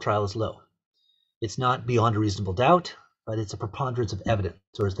civil trial is low. It's not beyond a reasonable doubt, but it's a preponderance of evidence.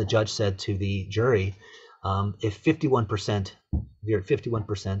 Or as the judge said to the jury, if 51%, if you're at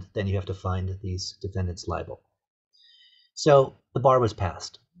 51%, then you have to find these defendants liable. So the bar was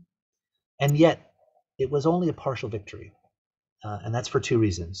passed. And yet, it was only a partial victory. And that's for two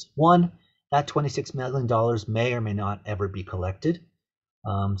reasons. One, that $26 million may or may not ever be collected.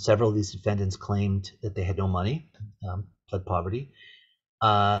 Several of these defendants claimed that they had no money, pled poverty.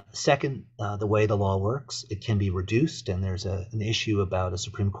 Second, the way the law works, it can be reduced, and there's an issue about a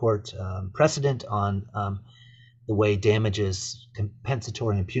Supreme Court precedent on the way damages,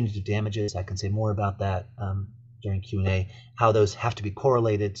 compensatory and punitive damages, I can say more about that during Q&A, how those have to be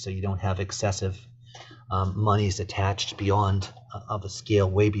correlated so you don't have excessive monies attached beyond of a scale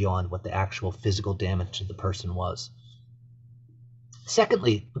way beyond what the actual physical damage to the person was.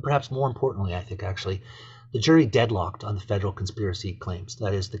 Secondly, but perhaps more importantly, I think actually, the jury deadlocked on the federal conspiracy claims,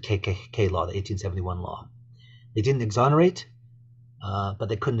 that is the KKK law, the 1871 law. They didn't exonerate, but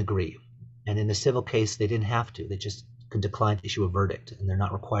they couldn't agree. And in the civil case, they didn't have to. They just could decline to issue a verdict, and they're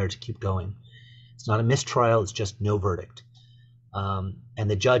not required to keep going. It's not a mistrial, it's just no verdict. And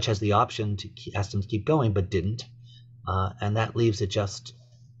the judge has the option to ask them to keep going, but didn't. And that leaves it just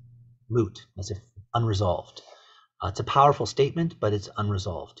moot, as if unresolved. It's a powerful statement, but it's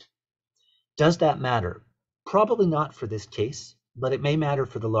unresolved. Does that matter? Probably not for this case, but it may matter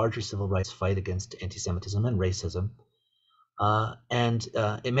for the larger civil rights fight against anti-Semitism and racism. And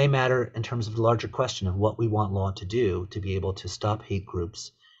it may matter in terms of the larger question of what we want law to do to be able to stop hate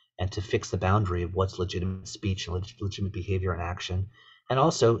groups and to fix the boundary of what's legitimate speech and legitimate behavior and action, and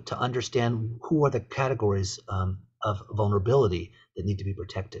also to understand who are the categories of vulnerability that need to be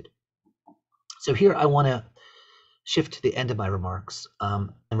protected. So here I want to shift to the end of my remarks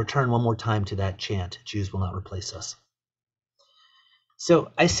and return one more time to that chant, "Jews will not replace us."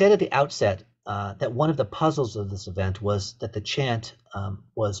 So I said at the outset that one of the puzzles of this event was that the chant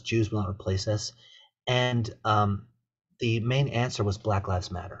was "Jews will not replace us," and the main answer was "Black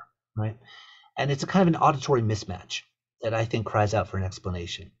Lives Matter," right? And it's a kind of an auditory mismatch that I think cries out for an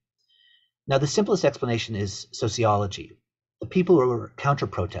explanation. Now, the simplest explanation is sociology. The people who were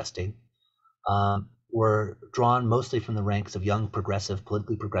counter-protesting were drawn mostly from the ranks of young progressive,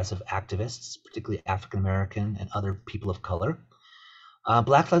 politically progressive activists, particularly African-American and other people of color.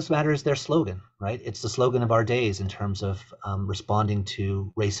 Black Lives Matter is their slogan, right? It's the slogan of our days in terms of responding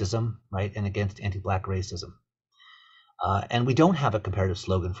to racism, right, and against anti-Black racism. And we don't have a comparative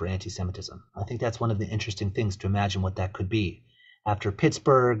slogan for anti-Semitism. I think that's one of the interesting things to imagine what that could be. After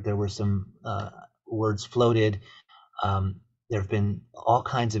Pittsburgh, there were some words floated. There have been all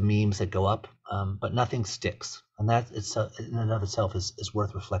kinds of memes that go up, but nothing sticks. And that in and of itself is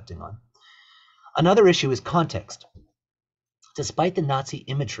worth reflecting on. Another issue is context. Despite the Nazi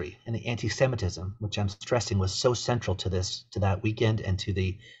imagery and the anti-Semitism, which I'm stressing was so central to that weekend and to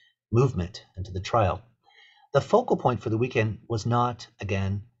the movement and to the trial, the focal point for the weekend was not,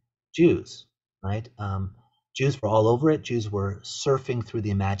 again, Jews, right? Jews were all over it. Jews were surfing through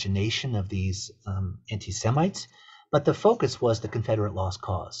the imagination of these anti-Semites, but the focus was the Confederate lost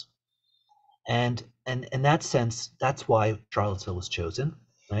cause. And in that sense, that's why Charlottesville was chosen,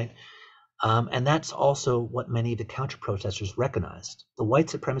 right? And that's also what many of the counter-protesters recognized. The white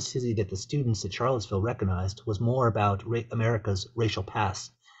supremacy that the students at Charlottesville recognized was more about America's racial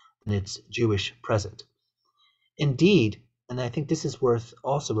past than its Jewish present. Indeed, and I think this is worth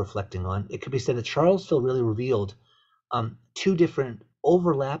also reflecting on, it could be said that Charlottesville really revealed two different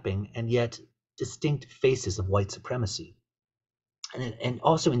overlapping and yet distinct faces of white supremacy, and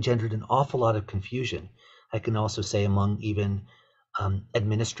also engendered an awful lot of confusion, I can also say, among even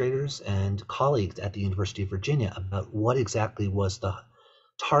administrators and colleagues at the University of Virginia about what exactly was the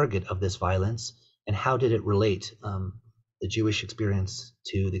target of this violence and how did it relate the Jewish experience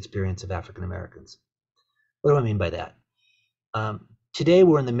to the experience of African Americans. What do I mean by that? Today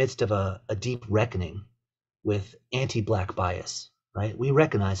we're in the midst of a deep reckoning with anti-Black bias, right? We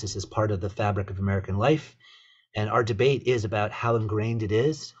recognize this as part of the fabric of American life, and our debate is about how ingrained it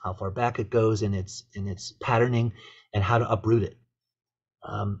is, how far back it goes in its patterning, and how to uproot it.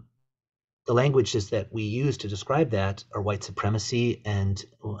 The languages that we use to describe that are white supremacy, and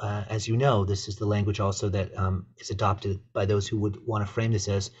as you know, this is the language also that is adopted by those who would want to frame this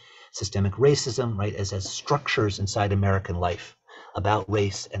as systemic racism, right, as structures inside American life about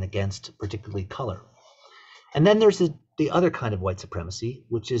race and against particularly color. And then there's the other kind of white supremacy,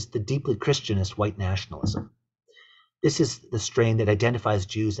 which is the deeply Christianist white nationalism. This is the strain that identifies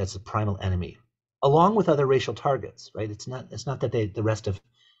Jews as the primal enemy, along with other racial targets, right? It's not that the rest of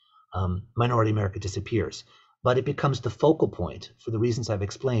minority America disappears, but it becomes the focal point for the reasons I've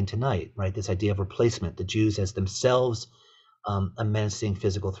explained tonight, right? This idea of replacement, the Jews as themselves a menacing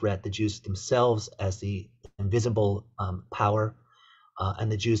physical threat, the Jews themselves as the invisible power,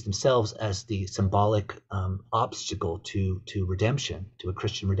 and the Jews themselves as the symbolic obstacle to redemption, to a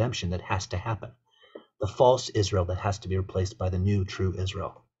Christian redemption that has to happen. The false Israel that has to be replaced by the new true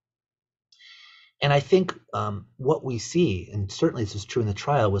Israel. And I think what we see, and certainly this is true in the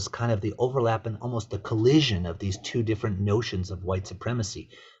trial, was kind of the overlap and almost the collision of these two different notions of white supremacy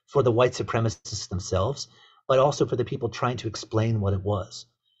for the white supremacists themselves, but also for the people trying to explain what it was.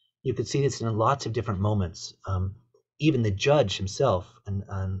 You could see this in lots of different moments. Even the judge himself,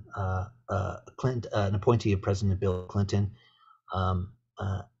 an appointee of President Bill Clinton,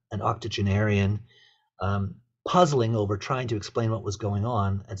 an octogenarian, puzzling over trying to explain what was going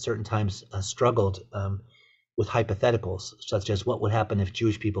on, at certain times struggled with hypotheticals, such as what would happen if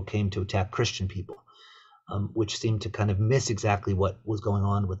Jewish people came to attack Christian people, which seemed to kind of miss exactly what was going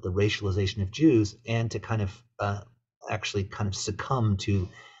on with the racialization of Jews, and to kind of actually kind of succumb to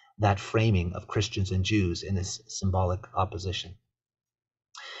that framing of Christians and Jews in this symbolic opposition.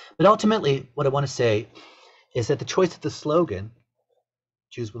 But ultimately, what I want to say is that the choice of the slogan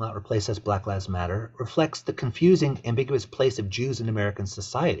Jews Will Not Replace Us, Black Lives Matter, reflects the confusing, ambiguous place of Jews in American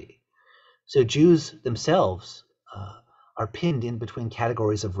society. So Jews themselves are pinned in between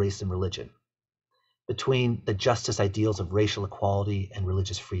categories of race and religion, between the justice ideals of racial equality and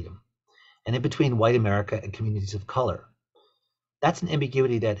religious freedom, and in between white America and communities of color. That's an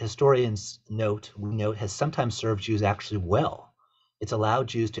ambiguity that historians note, has sometimes served Jews actually well. It's allowed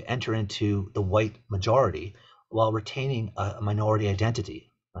Jews to enter into the white majority while retaining a minority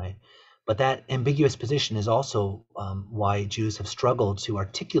identity, right? But that ambiguous position is also why Jews have struggled to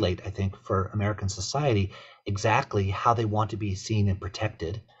articulate, I think, for American society exactly how they want to be seen and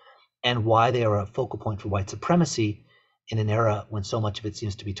protected, and why they are a focal point for white supremacy in an era when so much of it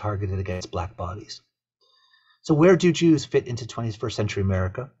seems to be targeted against Black bodies. So where do Jews fit into 21st century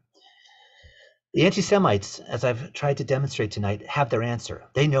America? The anti-Semites, as I've tried to demonstrate tonight, have their answer.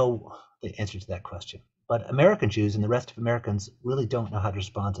 They know the answer to that question. But American Jews and the rest of Americans really don't know how to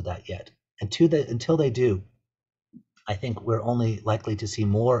respond to that yet. Until they do, I think we're only likely to see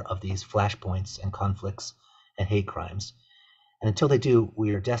more of these flashpoints and conflicts and hate crimes. And until they do,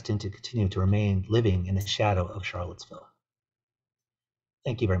 we are destined to continue to remain living in the shadow of Charlottesville.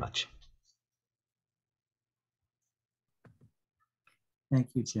 Thank you very much. Thank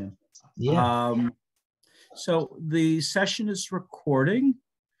you, Jim. Yeah. So the session is recording,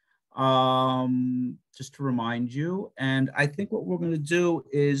 just to remind you. And I think what we're going to do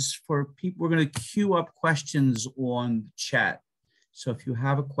is for people, we're going to queue up questions on the chat. So if you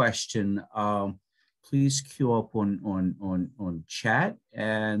have a question, please queue up on chat,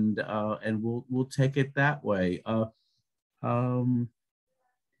 and we'll take it that way.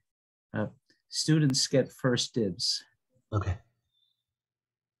 Students get first dibs. Okay.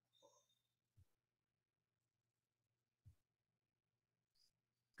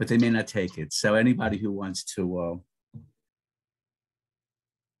 But they may not take it. So anybody who wants to.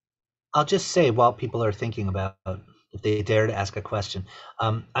 I'll just say while people are thinking about if they dare to ask a question,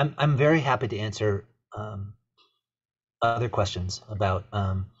 I'm very happy to answer other questions about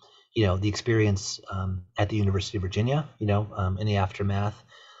the experience at the University of Virginia, in the aftermath,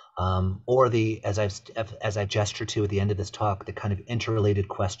 or as I gestured to at the end of this talk, the kind of interrelated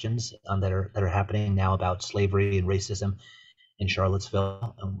questions that are happening now about slavery and racism in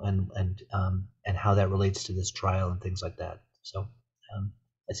Charlottesville, and how that relates to this trial and things like that. So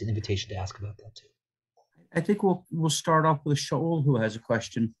that's an invitation to ask about that too. I think we'll start off with Shaul, who has a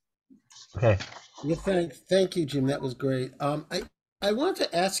question. Okay. Yeah, thank you, Jim. That was great. I want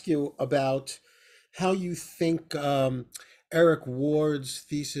to ask you about how you think Eric Ward's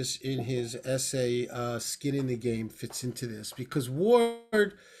thesis in his essay "Skin in the Game" fits into this, because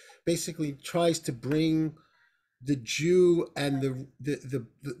Ward basically tries to bring the Jew and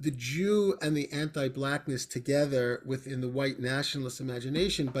the Jew and the anti-blackness together within the white nationalist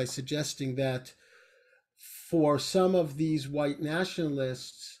imagination by suggesting that for some of these white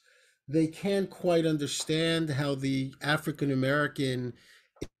nationalists, they can't quite understand how the African American,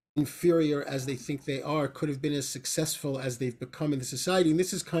 inferior as they think they are, could have been as successful as they've become in the society. And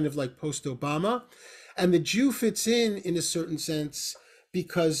this is kind of like post-Obama. And the Jew fits in a certain sense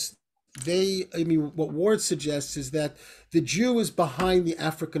because what Ward suggests is that the Jew is behind the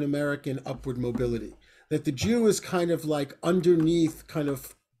African American upward mobility, that the Jew is kind of like underneath, kind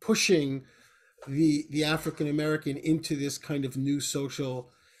of pushing the African American into this kind of new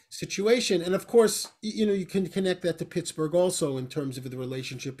social situation. And of course, you can connect that to Pittsburgh also in terms of the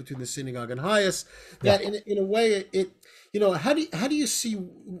relationship between the synagogue and Hayas, that in a way how do you see,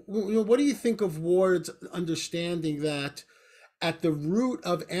 what do you think of Ward's understanding that at the root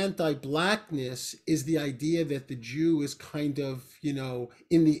of anti-blackness is the idea that the Jew is kind of, in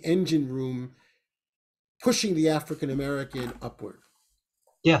the engine room pushing the African American upward?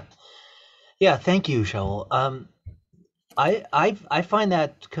 Yeah, thank you, Shaul. I find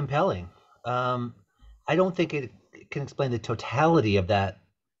that compelling. I don't think it can explain the totality of that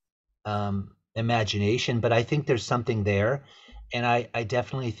imagination, but I think there's something there, and I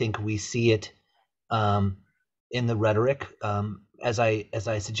definitely think we see it in the rhetoric, as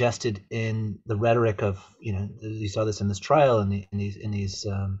I suggested in the rhetoric of you saw this in this trial and in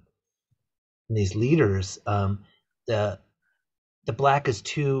these leaders. The Black is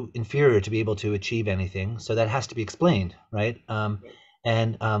too inferior to be able to achieve anything, so that has to be explained, right?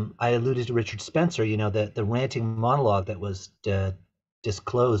 And I alluded to Richard Spencer. The ranting monologue that was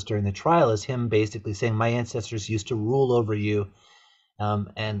disclosed during the trial is him basically saying, "My ancestors used to rule over you,"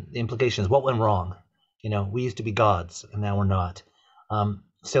 and the implication is, what went wrong? We used to be gods, and now we're not.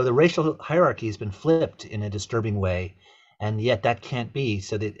 So the racial hierarchy has been flipped in a disturbing way, and yet that can't be.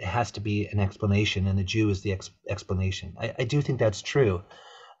 So that it has to be an explanation, and the Jew is the explanation. I do think that's true.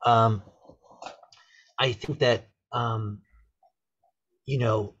 I think that you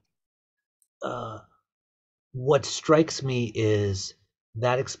know, what strikes me is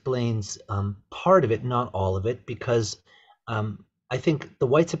that explains part of it, not all of it, because I think the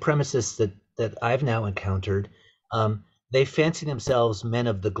white supremacists that I've now encountered, they fancy themselves men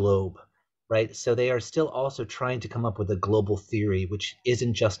of the globe, right? So they are still also trying to come up with a global theory, which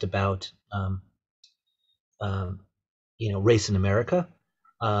isn't just about race in America.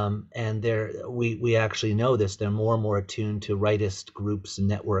 And we actually know this. They're more and more attuned to rightist groups and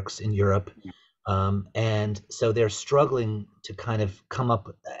networks in Europe. And so they're struggling to kind of come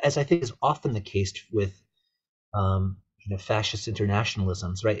up, as I think is often the case with fascist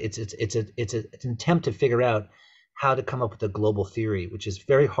internationalisms, right? It's an attempt to figure out how to come up with a global theory, which is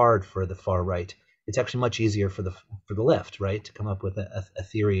very hard for the far right. It's actually much easier for the left, right, to come up with a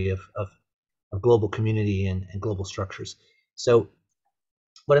theory of global community and global structures. So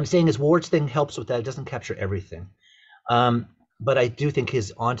what I'm saying is Ward's thing helps with that. It doesn't capture everything. But I do think he's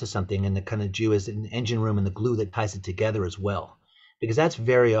onto something, and the kind of Jew is an engine room and the glue that ties it together as well, because that's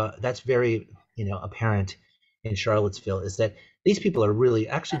very apparent in Charlottesville, is that these people are really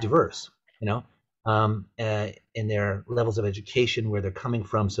actually diverse, in their levels of education, where they're coming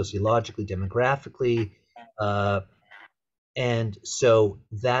from sociologically, demographically, and so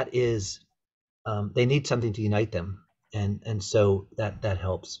that is they need something to unite them, and so that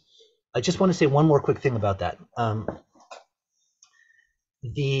helps. I just want to say one more quick thing about that.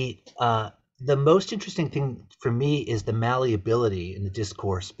 The most interesting thing for me is the malleability in the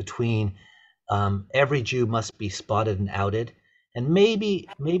discourse between every Jew must be spotted and outed, and maybe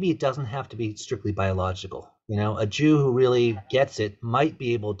it doesn't have to be strictly biological. A Jew who really gets it might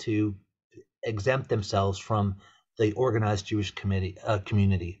be able to exempt themselves from the organized Jewish community.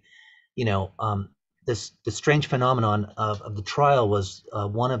 The strange phenomenon of the trial was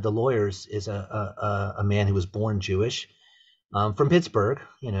one of the lawyers is a man who was born Jewish. From Pittsburgh,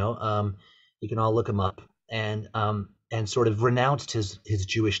 you can all look him up, and sort of renounced his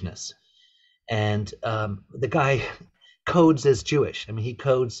Jewishness, and the guy codes as Jewish. I mean, he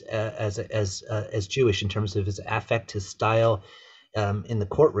codes as Jewish in terms of his affect, his style in the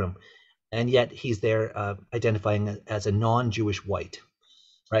courtroom, and yet he's there identifying as a non-Jewish white,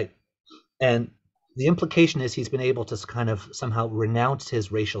 right? And the implication is he's been able to kind of somehow renounce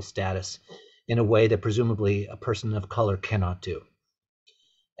his racial status in a way that presumably a person of color cannot do.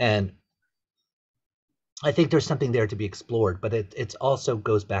 And I think there's something there to be explored, but it also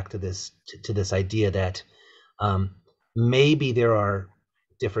goes back to this idea that maybe there are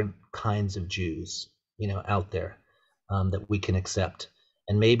different kinds of Jews, out there that we can accept,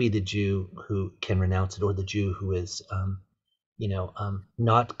 and maybe the Jew who can renounce it, or the Jew who is,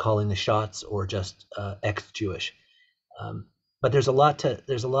 not calling the shots, or just ex-Jewish. But there's a lot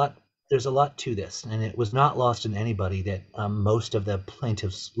to this, and it was not lost on anybody that most of the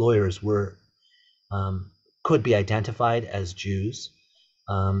plaintiffs' lawyers were could be identified as Jews,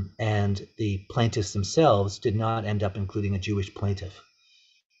 and the plaintiffs themselves did not end up including a Jewish plaintiff.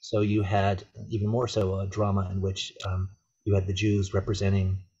 So you had even more so a drama in which you had the Jews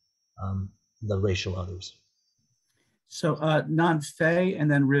representing the racial others. So Nan Fei,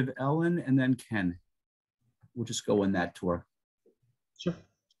 and then Riv Ellen, and then Ken. We'll just go in that tour. Sure.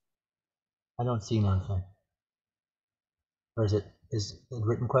 I don't see Nan Fei. Or is it a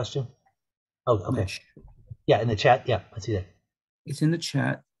written question? Oh, okay. Yeah, in the chat. Yeah, I see that. It's in the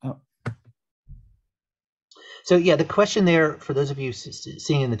chat. Oh. So yeah, the question there for those of you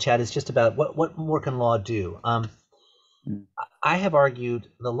seeing in the chat is just about what more can law do? I have argued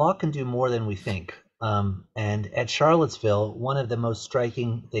the law can do more than we think. And at Charlottesville, one of the most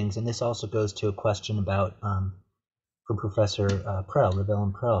striking things, and this also goes to a question about from Professor Prell, Riv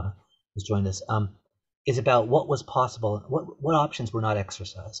Ellen Prell, who's joined us, is about what was possible, what options were not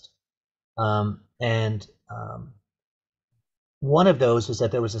exercised. One of those was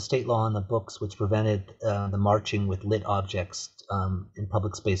that there was a state law in the books which prevented the marching with lit objects in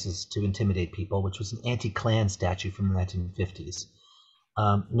public spaces to intimidate people, which was an anti-Klan statute from the 1950s.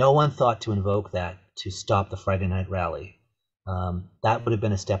 No one thought to invoke that to stop the Friday night rally. That would have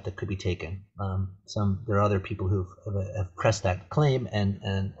been a step that could be taken. There are other people who have pressed that claim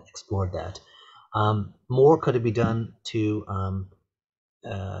and explored that. More could have been done to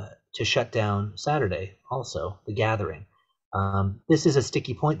shut down Saturday, also the gathering. This is a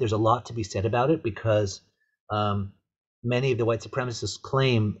sticky point. There's a lot to be said about it, because many of the white supremacists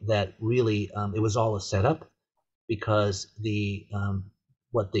claim that really it was all a setup, because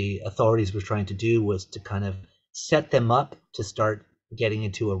what the authorities were trying to do was to kind of set them up to start getting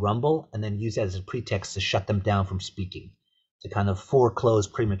into a rumble, and then use that as a pretext to shut them down from speaking, to kind of foreclose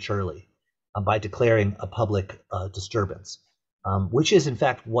prematurely by declaring a public disturbance, which is in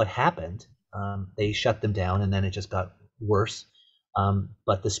fact what happened. They shut them down, and then it just got worse.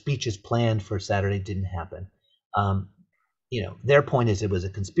 But the speeches planned for Saturday didn't happen. Their point is it was a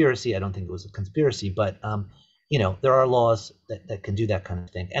conspiracy. I don't think it was a conspiracy, but there are laws that can do that kind of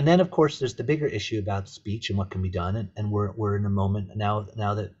thing. And then, of course, there's the bigger issue about speech and what can be done. And we're in a moment now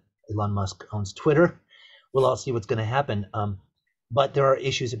that Elon Musk owns Twitter, we'll all see what's going to happen. But there are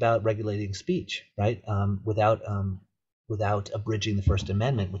issues about regulating speech, right? Without abridging the First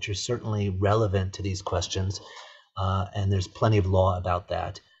Amendment, which is certainly relevant to these questions. And there's plenty of law about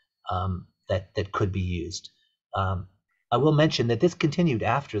that that could be used. I will mention that this continued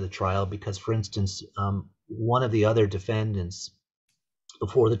after the trial because, for instance, one of the other defendants,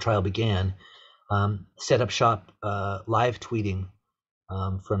 before the trial began, set up shop live tweeting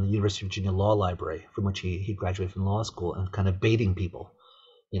from the University of Virginia Law Library, from which he graduated from law school, and kind of baiting people,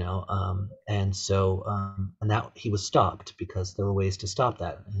 and that he was stopped because there were ways to stop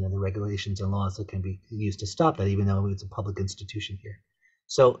that. The regulations and laws that can be used to stop that, even though it's a public institution here.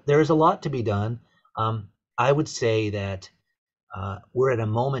 So there is a lot to be done. I would say that we're at a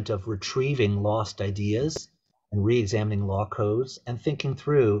moment of retrieving lost ideas and re-examining law codes and thinking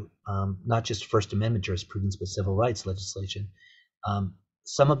through not just First Amendment jurisprudence, but civil rights legislation.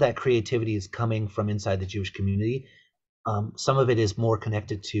 Some of that creativity is coming from inside the Jewish community. Some of it is more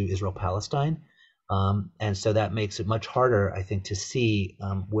connected to Israel-Palestine. And so that makes it much harder, I think, to see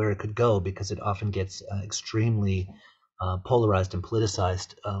where it could go, because it often gets extremely polarized and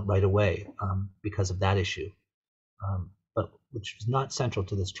politicized right away because of that issue, but which is not central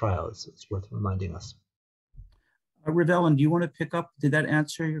to this trial. It's worth reminding us. Revellin, do you want to pick up? Did that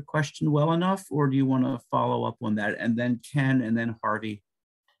answer your question well enough, or do you want to follow up on that? And then Ken, and then Harvey.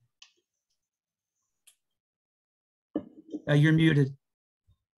 You're muted.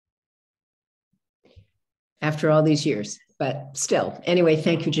 After all these years, but still. Anyway,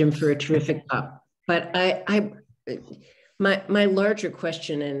 thank you, Jim, for a terrific talk. But my larger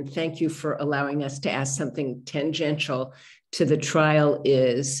question, and thank you for allowing us to ask something tangential to the trial,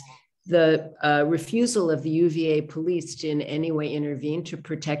 is the refusal of the UVA police to in any way intervene to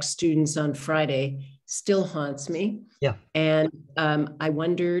protect students on Friday still haunts me. Yeah. And I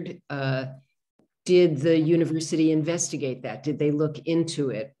wondered, did the university investigate that? Did they look into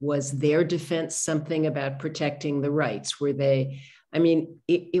it? Was their defense something about protecting the rights? Were they,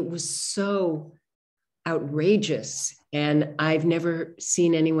 it was so outrageous, and I've never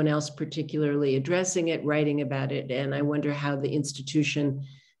seen anyone else particularly addressing it, writing about it. And I wonder how the institution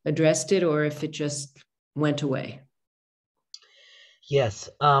addressed it, or if it just went away. Yes.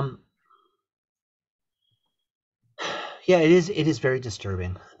 Yeah, it is very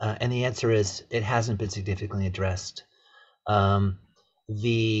disturbing. And the answer is it hasn't been significantly addressed.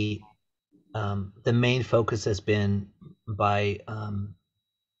 The main focus has been by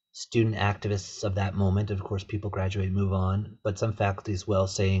student activists of that moment. Of course, people graduate and move on, but some faculty as well,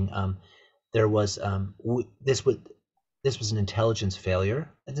 saying there was this was an intelligence failure.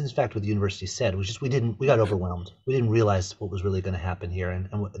 And in fact, what the university said was just we got overwhelmed. We didn't realize what was really going to happen here, and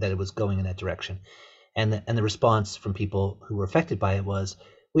that it was going in that direction. And the response from people who were affected by it was,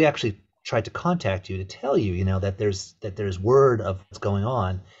 we actually tried to contact you to tell you, that there's word of what's going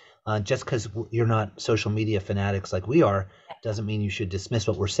on. Just because you're not social media fanatics like we are, doesn't mean you should dismiss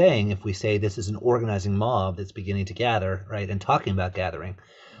what we're saying if we say this is an organizing mob that's beginning to gather, right, and talking about gathering.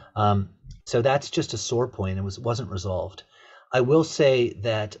 So that's just a sore point. It wasn't resolved. I will say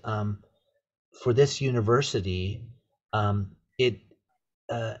that for this university,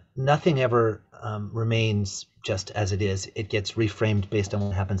 nothing ever remains just as it is. It gets reframed based on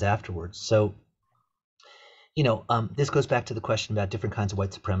what happens afterwards. So, this goes back to the question about different kinds of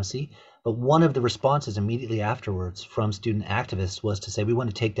white supremacy. But one of the responses immediately afterwards from student activists was to say, we want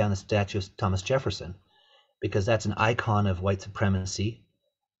to take down the statue of Thomas Jefferson, because that's an icon of white supremacy.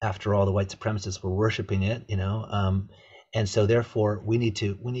 After all, the white supremacists were worshiping it, and so therefore we need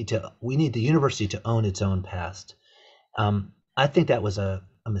the university to own its own past. I think that was a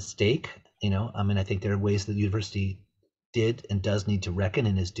mistake. I think there are ways that the university did and does need to reckon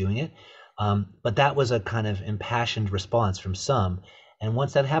and is doing it. But that was a kind of impassioned response from some. And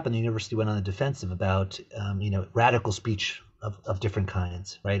once that happened, the university went on the defensive about, radical speech of different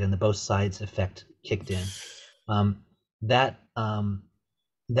kinds, right? And the both sides effect kicked in. That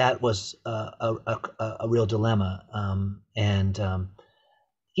was a real dilemma. The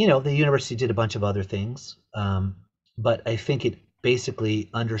university did a bunch of other things. But I think it basically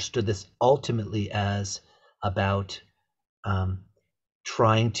understood this ultimately as about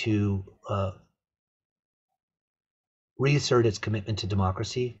trying to reassert its commitment to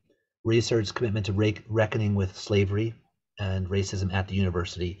democracy, reassert its commitment to reckoning with slavery and racism at the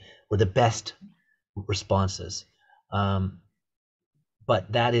university were the best responses.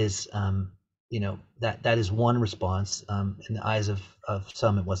 But that is, that is one response. In the eyes of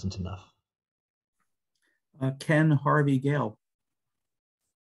some, it wasn't enough. Ken, Harvey, Gail.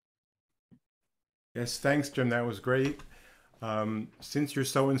 Yes, thanks, Jim. That was great. Since you're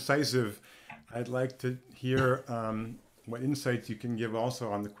so incisive, I'd like to hear what insights you can give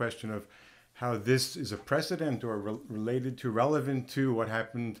also on the question of how this is a precedent or related to, relevant to what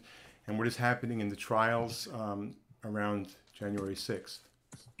happened and what is happening in the trials around January 6th.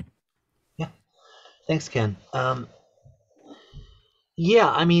 Yeah, thanks, Ken. Yeah,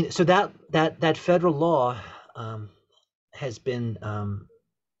 I mean, so that federal law has been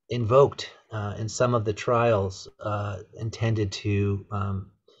invoked in some of the trials intended to,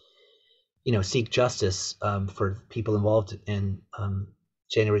 seek justice for people involved in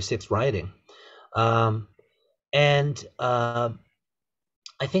January 6th rioting. And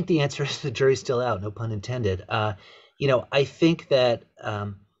I think the answer is the jury's still out, no pun intended. I think that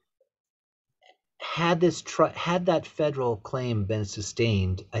had that federal claim been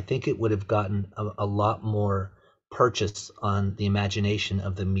sustained, I think it would have gotten a lot more purchase on the imagination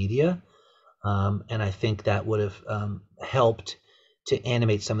of the media. And I think that would have helped to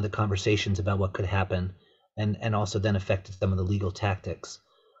animate some of the conversations about what could happen, and also then affected some of the legal tactics.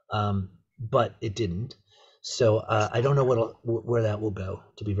 But it didn't. So I don't know where that will go,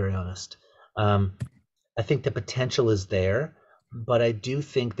 to be very honest. I think the potential is there, but I do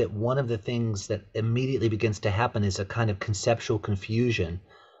think that one of the things that immediately begins to happen is a kind of conceptual confusion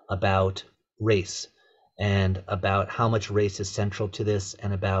about race and about how much race is central to this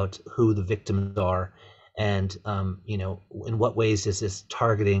and about who the victims are. And, in what ways is this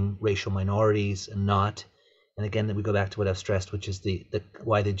targeting racial minorities and not? And again, that we go back to what I've stressed, which is the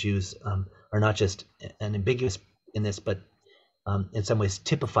why the Jews are not just an ambiguous in this, but in some ways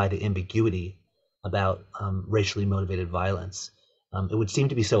typify the ambiguity about racially motivated violence. It would seem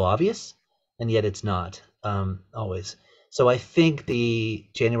to be so obvious, and yet it's not always. So I think the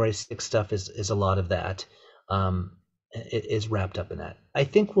January 6th stuff is a lot of that. It is wrapped up in that. I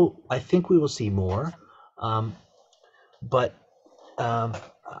think we will see more, but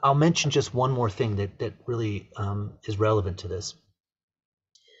I'll mention just one more thing that really is relevant to this.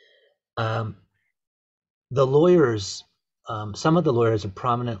 The lawyers, some of the lawyers are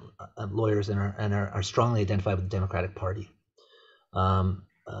prominent lawyers and are strongly identified with the Democratic Party.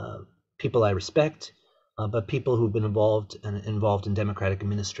 People I respect, but people who've been involved in Democratic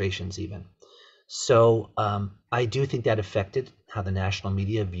administrations even. So I do think that affected how the national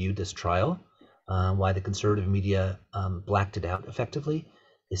media viewed this trial, why the conservative media blacked it out effectively.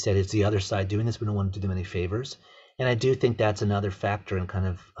 They said it's the other side doing this. We don't want to do them any favors. And I do think that's another factor in kind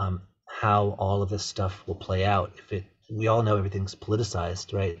of how all of this stuff will play out. We all know everything's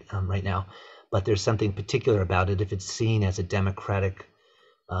politicized right now, but there's something particular about it if it's seen as a Democratic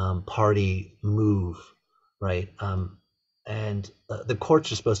Party move, right? And the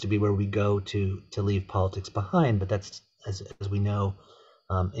courts are supposed to be where we go to leave politics behind, but that's, as we know,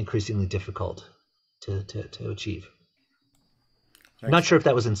 increasingly difficult to achieve. I'm not sure if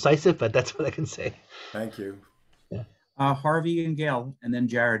that was incisive, but that's what I can say. Thank you. Yeah. Harvey and Gail, and then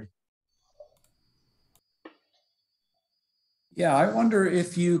Jared. Yeah, I wonder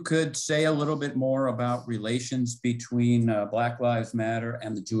if you could say a little bit more about relations between Black Lives Matter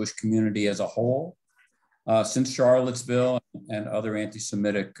and the Jewish community as a whole. Since Charlottesville and other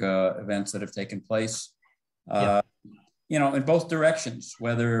anti-Semitic events that have taken place, in both directions,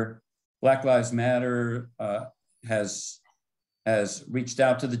 whether Black Lives Matter has reached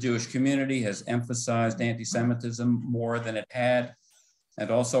out to the Jewish community, has emphasized anti-Semitism more than it had,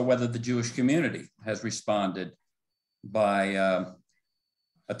 and also whether the Jewish community has responded by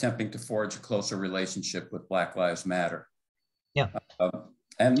attempting to forge a closer relationship with Black Lives Matter. Yeah.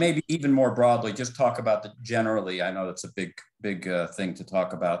 And maybe even more broadly, just talk about generally, I know that's a big thing to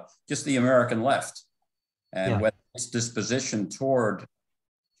talk about, just the American left and whether its disposition toward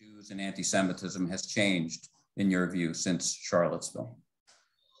Jews and anti-Semitism has changed in your view since Charlottesville.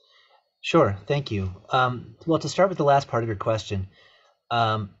 Sure, thank you. Well, to start with the last part of your question,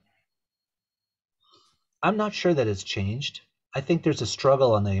 I'm not sure that it's changed. I think there's a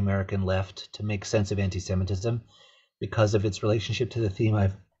struggle on the American left to make sense of anti-Semitism because of its relationship to the theme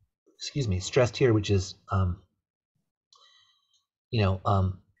I've, stressed here, which is,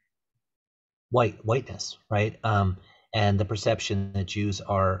 whiteness, right? And the perception that Jews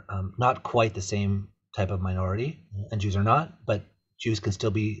are not quite the same type of minority, and Jews are not, but Jews can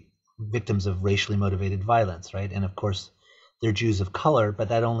still be victims of racially motivated violence, right? And of course, they're Jews of color, but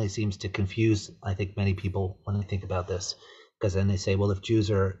that only seems to confuse, I think, many people when they think about this, because then they say, well, if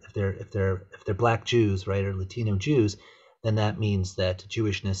they're Black Jews, right, or Latino Jews, then that means that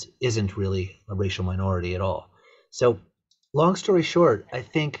Jewishness isn't really a racial minority at all. So, long story short, I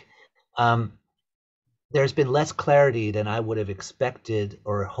think there's been less clarity than I would have expected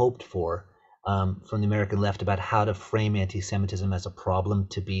or hoped for from the American left about how to frame anti-Semitism as a problem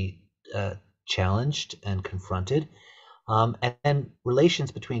to be challenged and confronted. And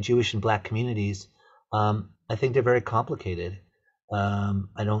relations between Jewish and Black communities, I think they're very complicated.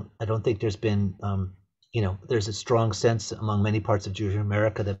 I don't think there's been, there's a strong sense among many parts of Jewish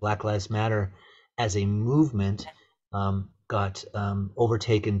America that Black Lives Matter as a movement got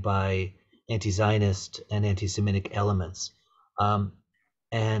overtaken by anti-Zionist and anti-Semitic elements.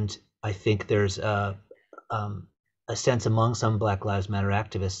 And I think there's a sense among some Black Lives Matter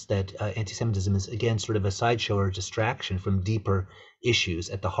activists that anti-Semitism is, again, sort of a sideshow or a distraction from deeper issues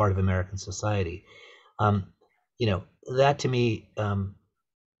at the heart of American society. That to me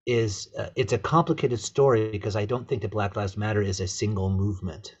is, it's a complicated story because I don't think that Black Lives Matter is a single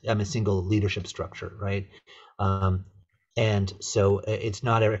movement, a single leadership structure, right? And so it's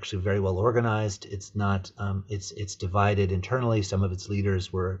not actually very well organized. It's not, it's divided internally. Some of its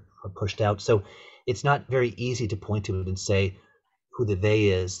leaders were pushed out. So it's not very easy to point to it and say who the they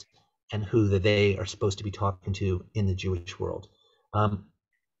is and who the they are supposed to be talking to in the Jewish world.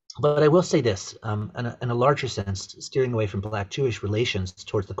 But I will say this, in a larger sense, steering away from Black-Jewish relations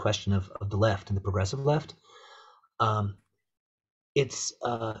towards the question of the left and the progressive left,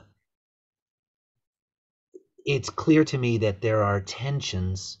 it's clear to me that there are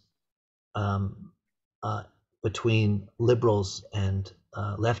tensions between liberals and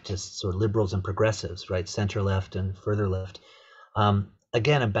leftists, or liberals and progressives, right, center left and further left,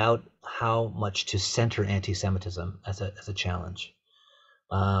 again, about how much to center anti-Semitism as a challenge.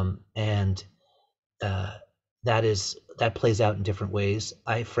 And that plays out in different ways.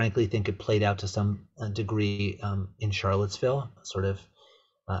 I frankly think it played out to some degree in Charlottesville, sort of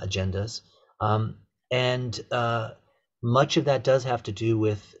agendas. And much of that does have to do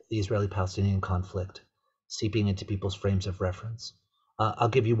with the Israeli-Palestinian conflict seeping into people's frames of reference. I'll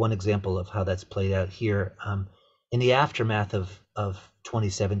give you one example of how that's played out here. In the aftermath of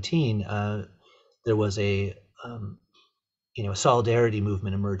 2017, there was a solidarity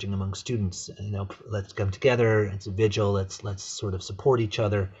movement emerging among students. Let's come together. It's a vigil. Let's sort of support each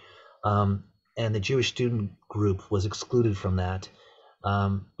other. And the Jewish student group was excluded from that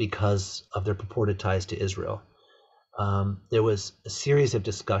because of their purported ties to Israel. There was a series of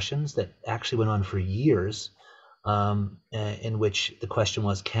discussions that actually went on for years, in which the question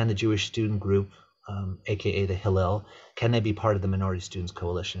was, can the Jewish student group, aka the Hillel, can they be part of the Minority Students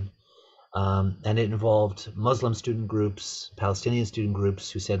Coalition? And it involved Muslim student groups, Palestinian student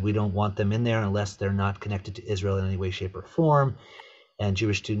groups who said we don't want them in there unless they're not connected to Israel in any way, shape, or form, and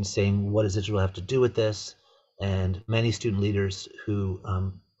Jewish students saying, what does Israel have to do with this? And many student leaders who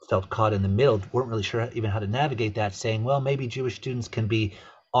felt caught in the middle, weren't really sure even how to navigate that, saying, well, maybe Jewish students can be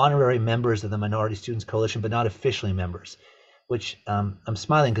honorary members of the Minority Students Coalition, but not officially members, which I'm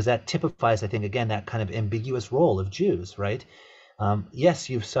smiling because that typifies, I think, again, that kind of ambiguous role of Jews, right? Yes,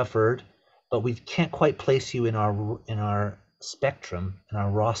 you've suffered, but we can't quite place you in our spectrum, in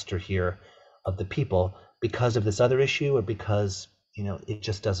our roster here of the people because of this other issue, or because it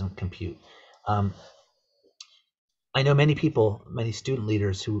just doesn't compute. I know many people, many student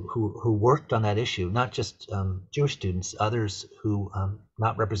leaders who worked on that issue, not just Jewish students, others who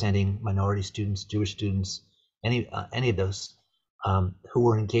not representing minority students, Jewish students, any of those who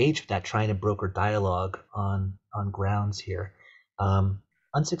were engaged with that, trying to broker dialogue on grounds here,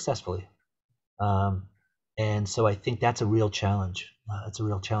 unsuccessfully. And so I think that's a real challenge. It's a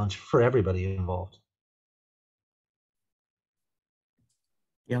real challenge for everybody involved.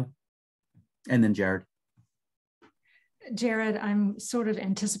 Yeah. And then Jared. Jared, I'm sort of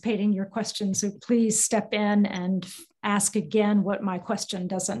anticipating your question, so please step in and ask again what my question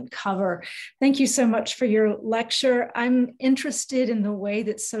doesn't cover. Thank you so much for your lecture. I'm interested in the way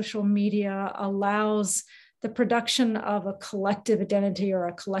that social media allows the production of a collective identity or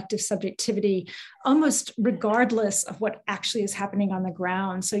a collective subjectivity, almost regardless of what actually is happening on the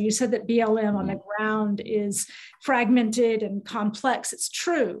ground. So you said that BLM on the ground is fragmented and complex. It's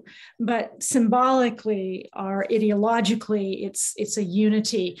true, but symbolically or ideologically, it's a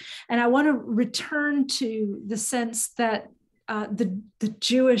unity. And I want to return to the sense that the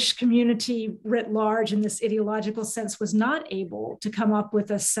Jewish community writ large in this ideological sense was not able to come up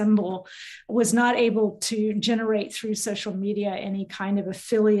with a symbol, was not able to generate through social media any kind of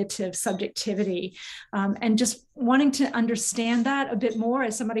affiliative subjectivity. And just wanting to understand that a bit more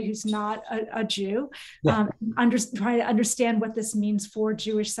as somebody who's not a Jew, try to understand what this means for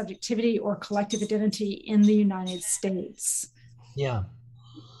Jewish subjectivity or collective identity in the United States. Yeah.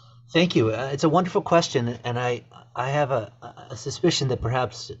 Thank you. It's a wonderful question, and I have a suspicion that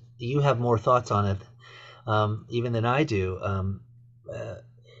perhaps you have more thoughts on it even than I do.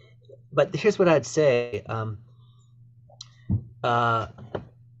 But here's what I'd say. Yeah,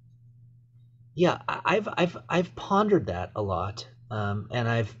 I've pondered that a lot, and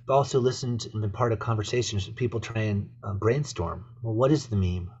I've also listened and been part of conversations with people trying to brainstorm. Well, what is the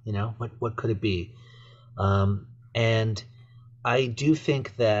meme? You know, what could it be? And I do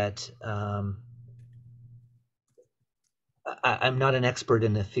think that I'm not an expert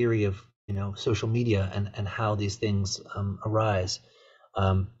in the theory of social media and how these things arise.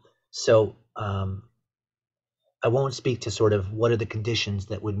 So I won't speak to sort of what are the conditions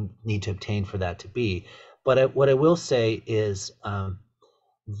that would need to obtain for that to be. But what I will say is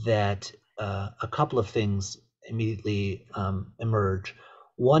that a couple of things immediately emerge.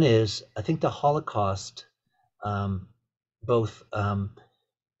 One is, I think the Holocaust both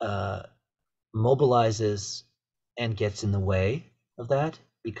mobilizes and gets in the way of that,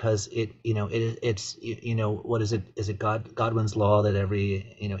 because it's what is it? Is it Godwin's law that every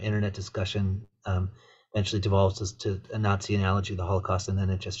internet discussion eventually devolves to a Nazi analogy of the Holocaust, and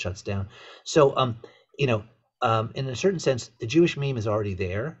then it just shuts down. So in a certain sense, the Jewish meme is already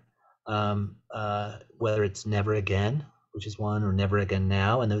there, whether it's never again, which is one, or never again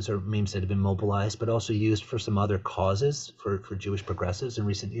now, and those are memes that have been mobilized, but also used for some other causes for Jewish progressives in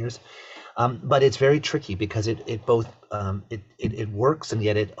recent years. But it's very tricky because it both it works and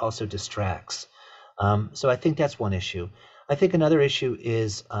yet it also distracts. So I think that's one issue. I think another issue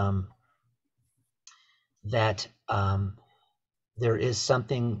is that there is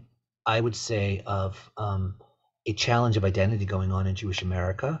something, I would say, of a challenge of identity going on in Jewish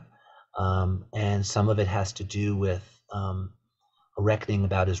America, and some of it has to do with a reckoning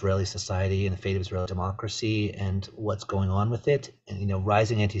about Israeli society and the fate of Israeli democracy and what's going on with it, and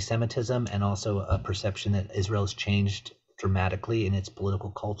rising anti-Semitism, and also a perception that Israel has changed dramatically in its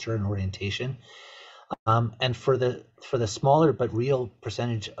political culture and orientation. And for the smaller but real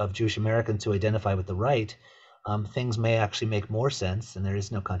percentage of Jewish Americans who identify with the right, things may actually make more sense, and there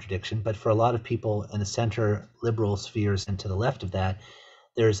is no contradiction. But for a lot of people in the center liberal spheres and to the left of that,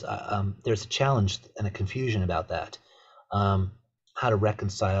 there's a challenge and a confusion about that. How to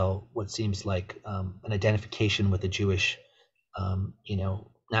reconcile what seems like an identification with the Jewish,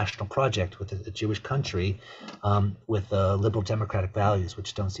 national project, with the Jewish country, with liberal democratic values,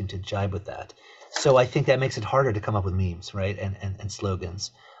 which don't seem to jibe with that. So I think that makes it harder to come up with memes, right, and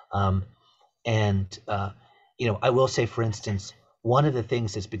slogans. I will say, for instance, one of the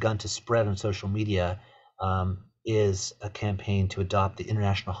things that's begun to spread on social media is a campaign to adopt the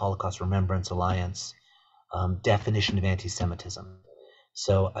International Holocaust Remembrance Alliance definition of anti-Semitism.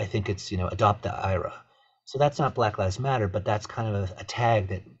 So I think it's, adopt the IRA. So that's not Black Lives Matter, but that's kind of a tag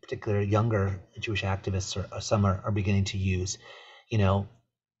that particular younger Jewish activists or some are beginning to use,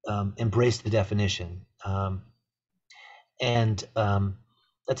 embrace the definition.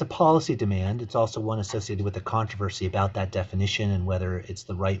 That's a policy demand. It's also one associated with the controversy about that definition and whether it's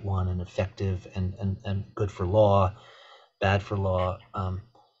the right one and effective and good for law, bad for law.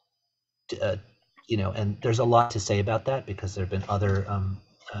 And there's a lot to say about that because there have been other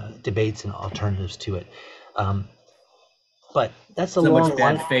debates and alternatives to it. But that's a long much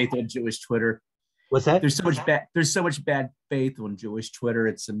bad faith on Jewish Twitter. What's that? There's so much bad faith on Jewish Twitter.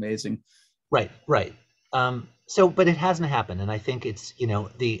 It's amazing. Right. But it hasn't happened, and I think it's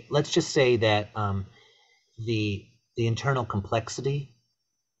let's just say that the internal complexity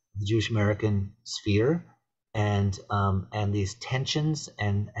of the Jewish American sphere and these tensions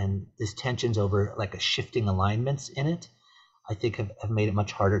and these tensions over like a shifting alignments in it, I think have made it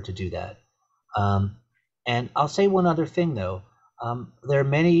much harder to do that. And I'll say one other thing though. There are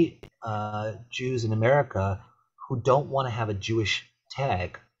many Jews in America who don't want to have a Jewish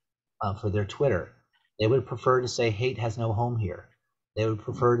tag for their Twitter. They would prefer to say hate has no home here. They would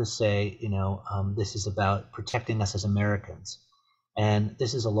prefer to say, this is about protecting us as Americans. And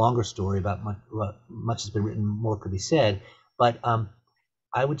this is a longer story about much has been written, more could be said. But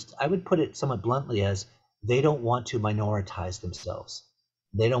I would put it somewhat bluntly as they don't want to minoritize themselves.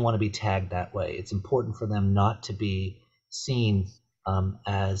 They don't want to be tagged that way. It's important for them not to be seen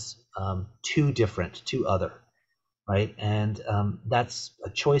as too different, too other, right? And that's a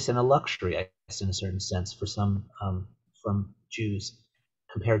choice and a luxury, I guess, in a certain sense, for some from Jews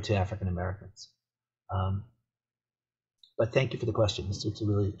compared to African Americans. But thank you for the question. It's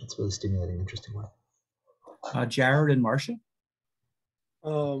really stimulating, interesting one. Jared and Marcia?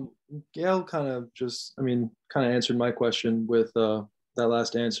 Gail kind of answered my question with that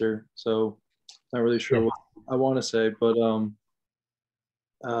last answer. So not really sure what I want to say, but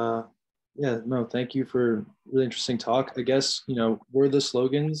thank you for a really interesting talk. I guess, were the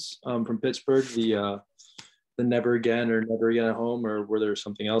slogans from Pittsburgh the never again or never again at home, or were there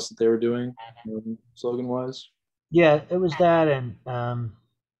something else that they were doing slogan wise? Yeah, it was that, and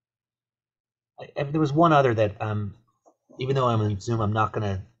there was one other that even though I'm on Zoom, I'm not going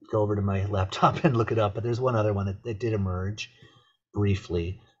to go over to my laptop and look it up, but there's one other one that did emerge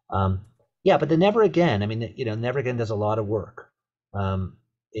briefly. But the never again, never again does a lot of work.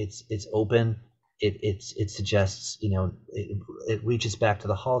 It's open. It suggests, it reaches back to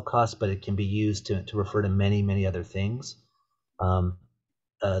the Holocaust, but it can be used to refer to many, many other things.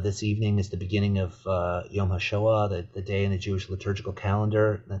 This evening is the beginning of Yom HaShoah, the day in the Jewish liturgical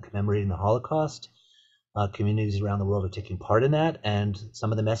calendar commemorating the Holocaust. Communities around the world are taking part in that, and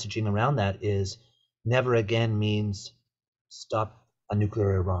some of the messaging around that is never again means stop a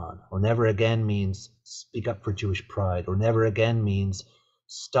nuclear Iran, or never again means speak up for Jewish pride, or never again means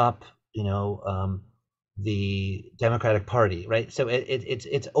stop, the Democratic Party, right? So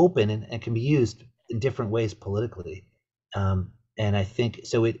it's open and can be used in different ways politically, and I think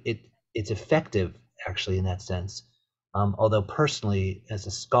so. It's effective actually in that sense. Although personally, as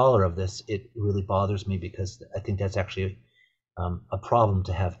a scholar of this, it really bothers me because I think that's actually a problem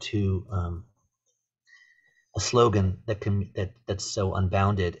to have a slogan that's so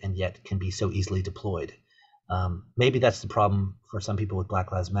unbounded and yet can be so easily deployed. Maybe that's the problem for some people with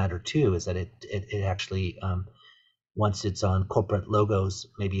Black Lives Matter too, is that it actually once it's on corporate logos,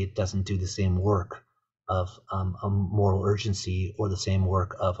 maybe it doesn't do the same work of a moral urgency or the same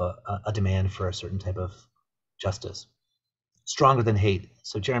work of a demand for a certain type of justice. Stronger than hate.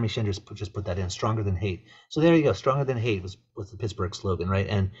 So Jeremy Schindler just put that in, stronger than hate. So there you go. Stronger than hate was the Pittsburgh slogan, right?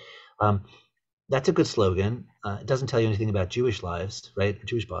 And that's a good slogan. It doesn't tell you anything about Jewish lives, right?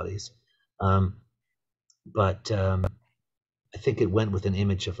 Jewish bodies. But I think it went with an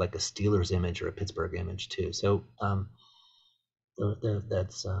image of like a Steelers image or a Pittsburgh image too. So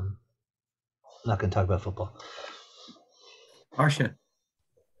that's I'm not going to talk about football. Marcia.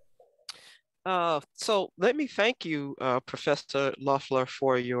 So let me thank you, Professor Loeffler,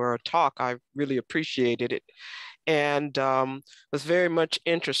 for your talk. I really appreciated it, and was very much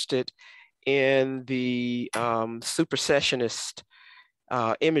interested in the supersessionist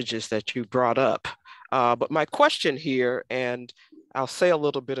images that you brought up. But my question here, and I'll say a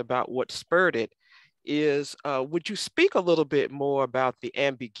little bit about what spurred it, is would you speak a little bit more about the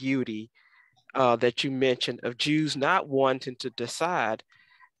ambiguity that you mentioned of Jews not wanting to decide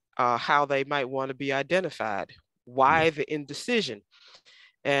how they might want to be identified? Why the indecision?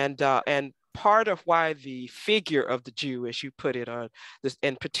 And part of why the figure of the Jew, as you put it, this,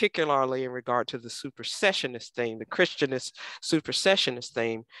 and particularly in regard to the supersessionist theme, the Christianist supersessionist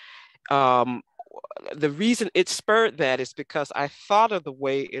theme, the reason it spurred that is because I thought of the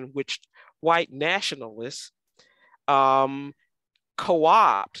way in which white nationalists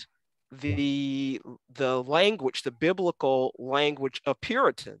co-opt the language, the biblical language of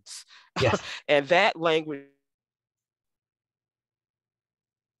Puritans. Yes. And that language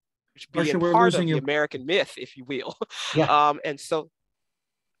being Marcia, part of the American myth, if you will. Yeah. And so,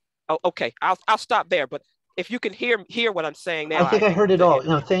 okay, I'll stop there. But if you can hear what I'm saying now, I think I heard it all.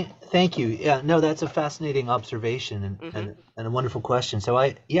 No, thank you. Yeah, no, that's a fascinating observation and a wonderful question. So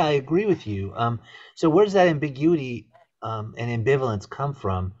I agree with you. So where does that ambiguity and ambivalence come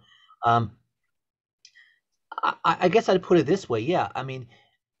from? I guess I'd put it this way. Yeah, I mean,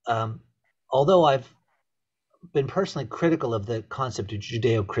 although I've been personally critical of the concept of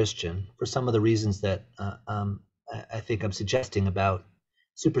Judeo-Christian for some of the reasons that I think I'm suggesting about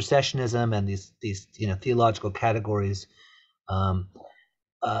supersessionism and these theological categories,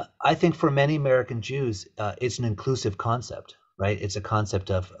 I think for many American Jews, it's an inclusive concept, right? It's a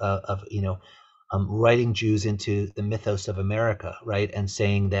concept of writing Jews into the mythos of America, right? And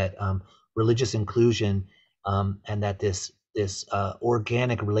saying that religious inclusion and that this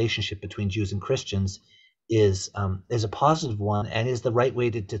organic relationship between Jews and Christians is a positive one and is the right way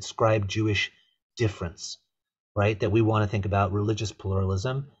to describe Jewish difference, right? That we want to think about religious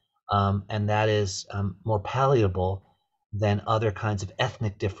pluralism, and that is more palatable than other kinds of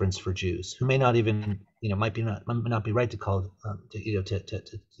ethnic difference for Jews, who may not even, might not be right to call,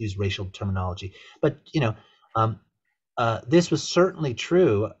 to use racial terminology, but this was certainly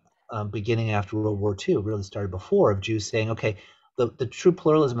true beginning after World War II, really started before, of Jews saying, okay, the true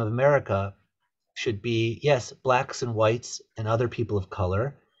pluralism of America should be, yes, blacks and whites and other people of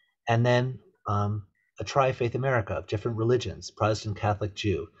color, and then a tri-faith America of different religions, Protestant, Catholic,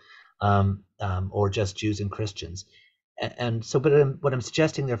 Jew, or just Jews and Christians. And so, but what I'm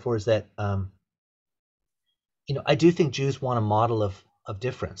suggesting, therefore, is that, I do think Jews want a model of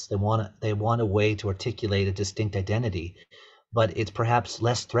difference. They want a way to articulate a distinct identity, but it's perhaps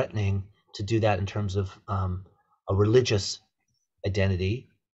less threatening to do that in terms of a religious identity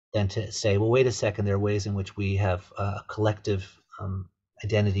than to say, well, wait a second, there are ways in which we have a collective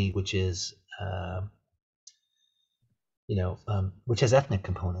identity, which is, which has ethnic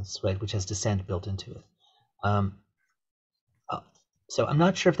components, right, which has descent built into it. So I'm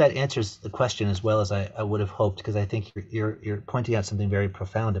not sure if that answers the question as well as I would have hoped, because I think you're pointing out something very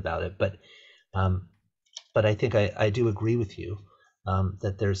profound about it. But I think I do agree with you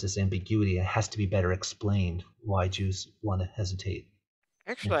that there's this ambiguity. It has to be better explained why Jews want to hesitate.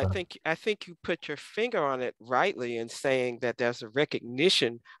 Actually, I think you put your finger on it rightly in saying that there's a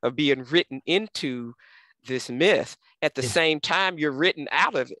recognition of being written into this myth. At the same time, you're written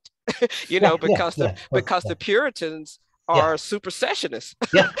out of it, because the Puritans are supersessionists,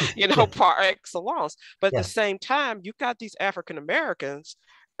 par excellence. But at the same time, you've got these African Americans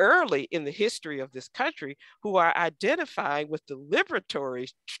early in the history of this country who are identifying with the liberatory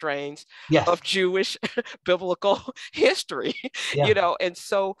strains of Jewish biblical history,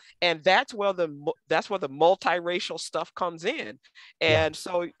 and that's where the multiracial stuff comes in. And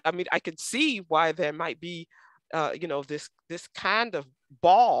so, I mean, I could see why there might be, this kind of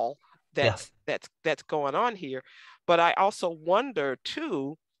ball that's going on here. But I also wonder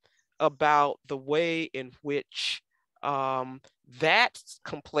too about the way in which that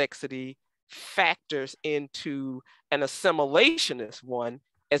complexity factors into an assimilationist one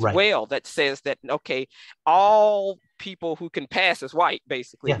as well, that says that, okay, all people who can pass as white,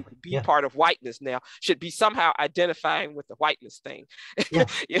 basically, who can be part of whiteness now, should be somehow identifying with the whiteness thing,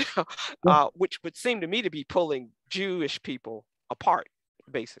 which would seem to me to be pulling Jewish people apart,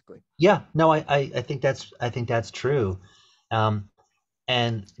 basically. Yeah, no, I think that's true. And,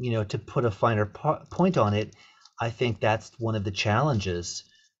 to put a finer point on it, I think that's one of the challenges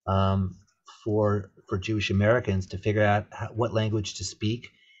for Jewish Americans, to figure out what language to speak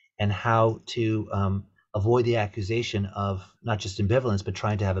and how to avoid the accusation of not just ambivalence, but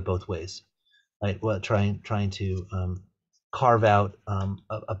trying to have it both ways, right? Well, trying to carve out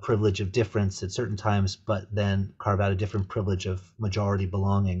a privilege of difference at certain times, but then carve out a different privilege of majority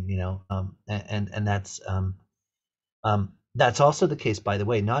belonging, and that's also the case, by the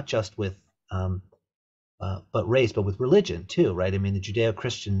way, not just with but race, but with religion too, right? I mean, the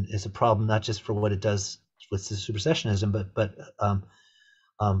Judeo-Christian is a problem not just for what it does with the supersessionism, but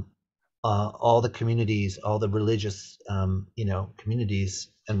all the communities, all the religious, communities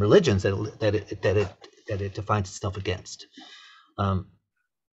and religions that it defines itself against.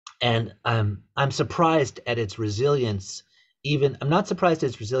 And I'm surprised at its resilience. I'm not surprised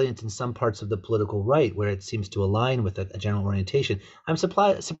at its resilience in some parts of the political right, where it seems to align with a general orientation. I'm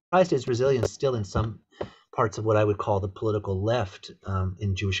surprised at its resilience still in some parts of what I would call the political left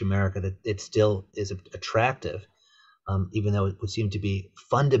in Jewish America, that it still is attractive, even though it would seem to be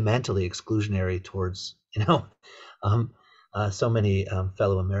fundamentally exclusionary towards, so many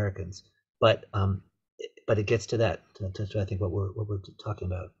fellow Americans. But it gets to that, to I think what we're talking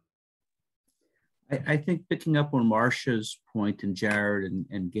about. I think, picking up on Marcia's point, and Jared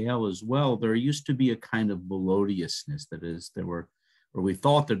and Gail as well, there used to be a kind of melodiousness, that is, we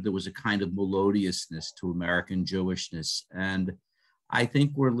thought that there was a kind of melodiousness to American Jewishness. And I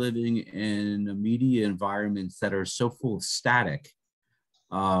think we're living in a media environments that are so full of static.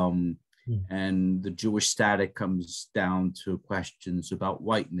 And the Jewish static comes down to questions about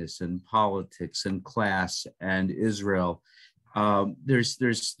whiteness and politics and class and Israel. And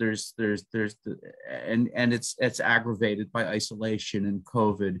it's aggravated by isolation and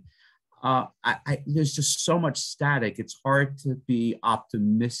COVID. There's just so much static. It's hard to be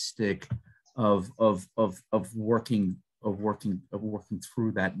optimistic of working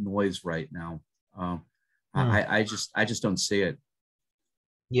through that noise right now. I just don't see it.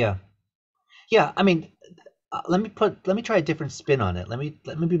 Yeah. I mean, let me try a different spin on it. Let me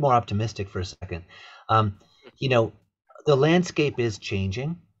be more optimistic for a second. The landscape is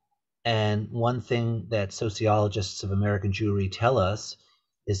changing, and one thing that sociologists of American Jewry tell us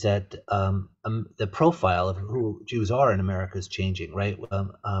is that the profile of who Jews are in America is changing, right?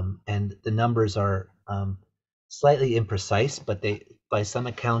 And the numbers are slightly imprecise, but they, by some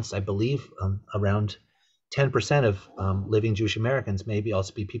accounts, I believe, around 10% of living Jewish Americans maybe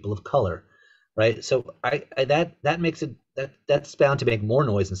also be people of color, right? So that makes it, that's bound to make more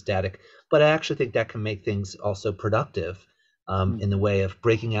noise and static, but I actually think that can make things also productive in the way of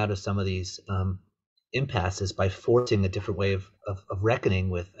breaking out of some of these impasses by forcing a different way of reckoning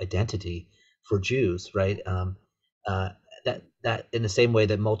with identity for Jews, right? That in the same way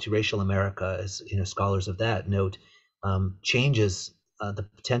that multiracial America, as scholars of that note, changes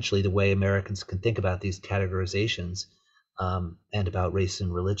potentially the way Americans can think about these categorizations and about race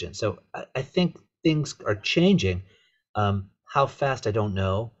and religion. So I think things are changing. How fast, I don't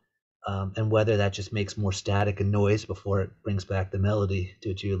know, and whether that just makes more static and noise before it brings back the melody to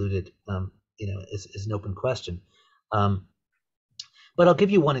which you alluded, is an open question. But I'll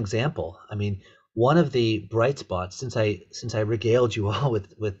give you one example. I mean, one of the bright spots, since I regaled you all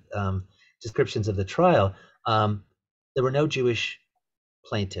with descriptions of the trial, there were no Jewish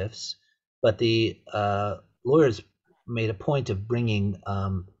plaintiffs, but the lawyers made a point of bringing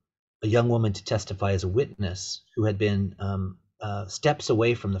a young woman to testify as a witness who had been steps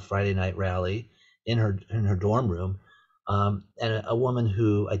away from the Friday night rally in her dorm room, and a woman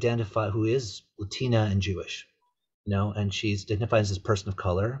who is Latina and Jewish, and she's identified as a person of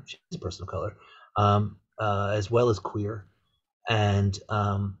color. She's a person of color, as well as queer, and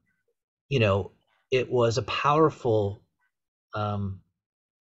it was a powerful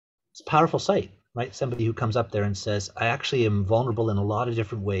sight, right? Somebody who comes up there and says, I actually am vulnerable in a lot of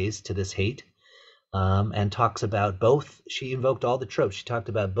different ways to this hate, and talks about both. She invoked all the tropes. She talked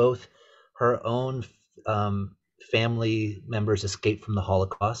about both her own family members escaped from the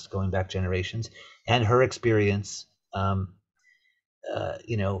Holocaust, going back generations, and her experience, going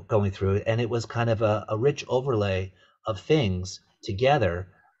through it. And it was kind of a rich overlay of things together.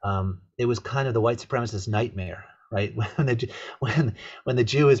 It was kind of the white supremacist nightmare, right? When the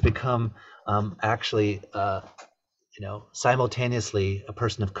Jew has become actually, simultaneously a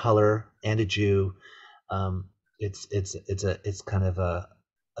person of color and a Jew. It's kind of a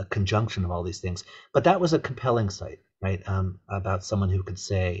conjunction of all these things. But that was a compelling sight, right? About someone who could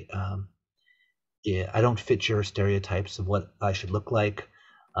say, yeah, I don't fit your stereotypes of what I should look like,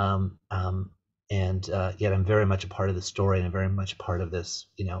 and yet I'm very much a part of the story and I'm very much a part of this,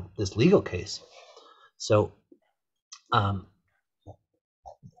 this legal case. So I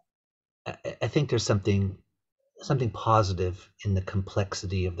think there's something positive in the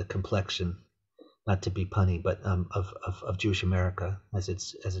complexity of the complexion, not to be punny, but of Jewish America as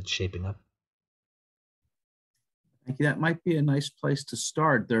it's shaping up. Thank you. That might be a nice place to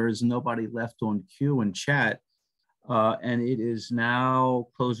start. There is nobody left on queue and chat, and it is now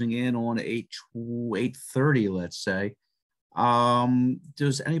closing in on 8:30, let's say.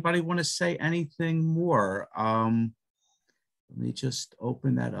 Does anybody want to say anything more? Let me just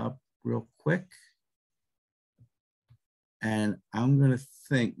open that up real quick. And I'm going to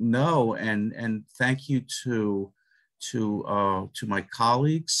think no, and thank you to my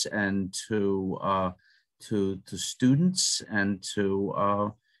colleagues and to students and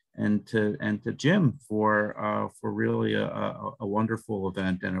to Jim for really a wonderful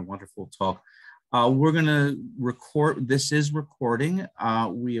event and a wonderful talk. We're going to record. This is recording.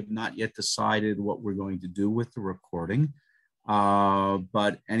 We have not yet decided what we're going to do with the recording,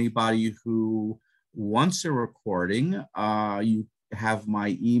 but anybody who wants a recording, you have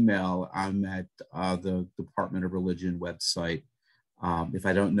my email. I'm at the Department of Religion website. If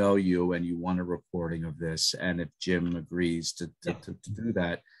I don't know you and you want a recording of this, and if Jim agrees to do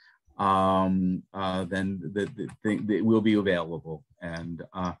that, then it will be available. And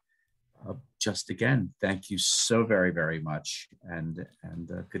just again, thank you so very, very much, and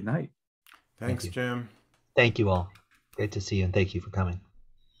good night. Thanks, Jim. Thank you all. Great to see you, and thank you for coming.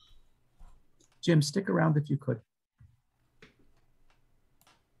 Jim, stick around if you could.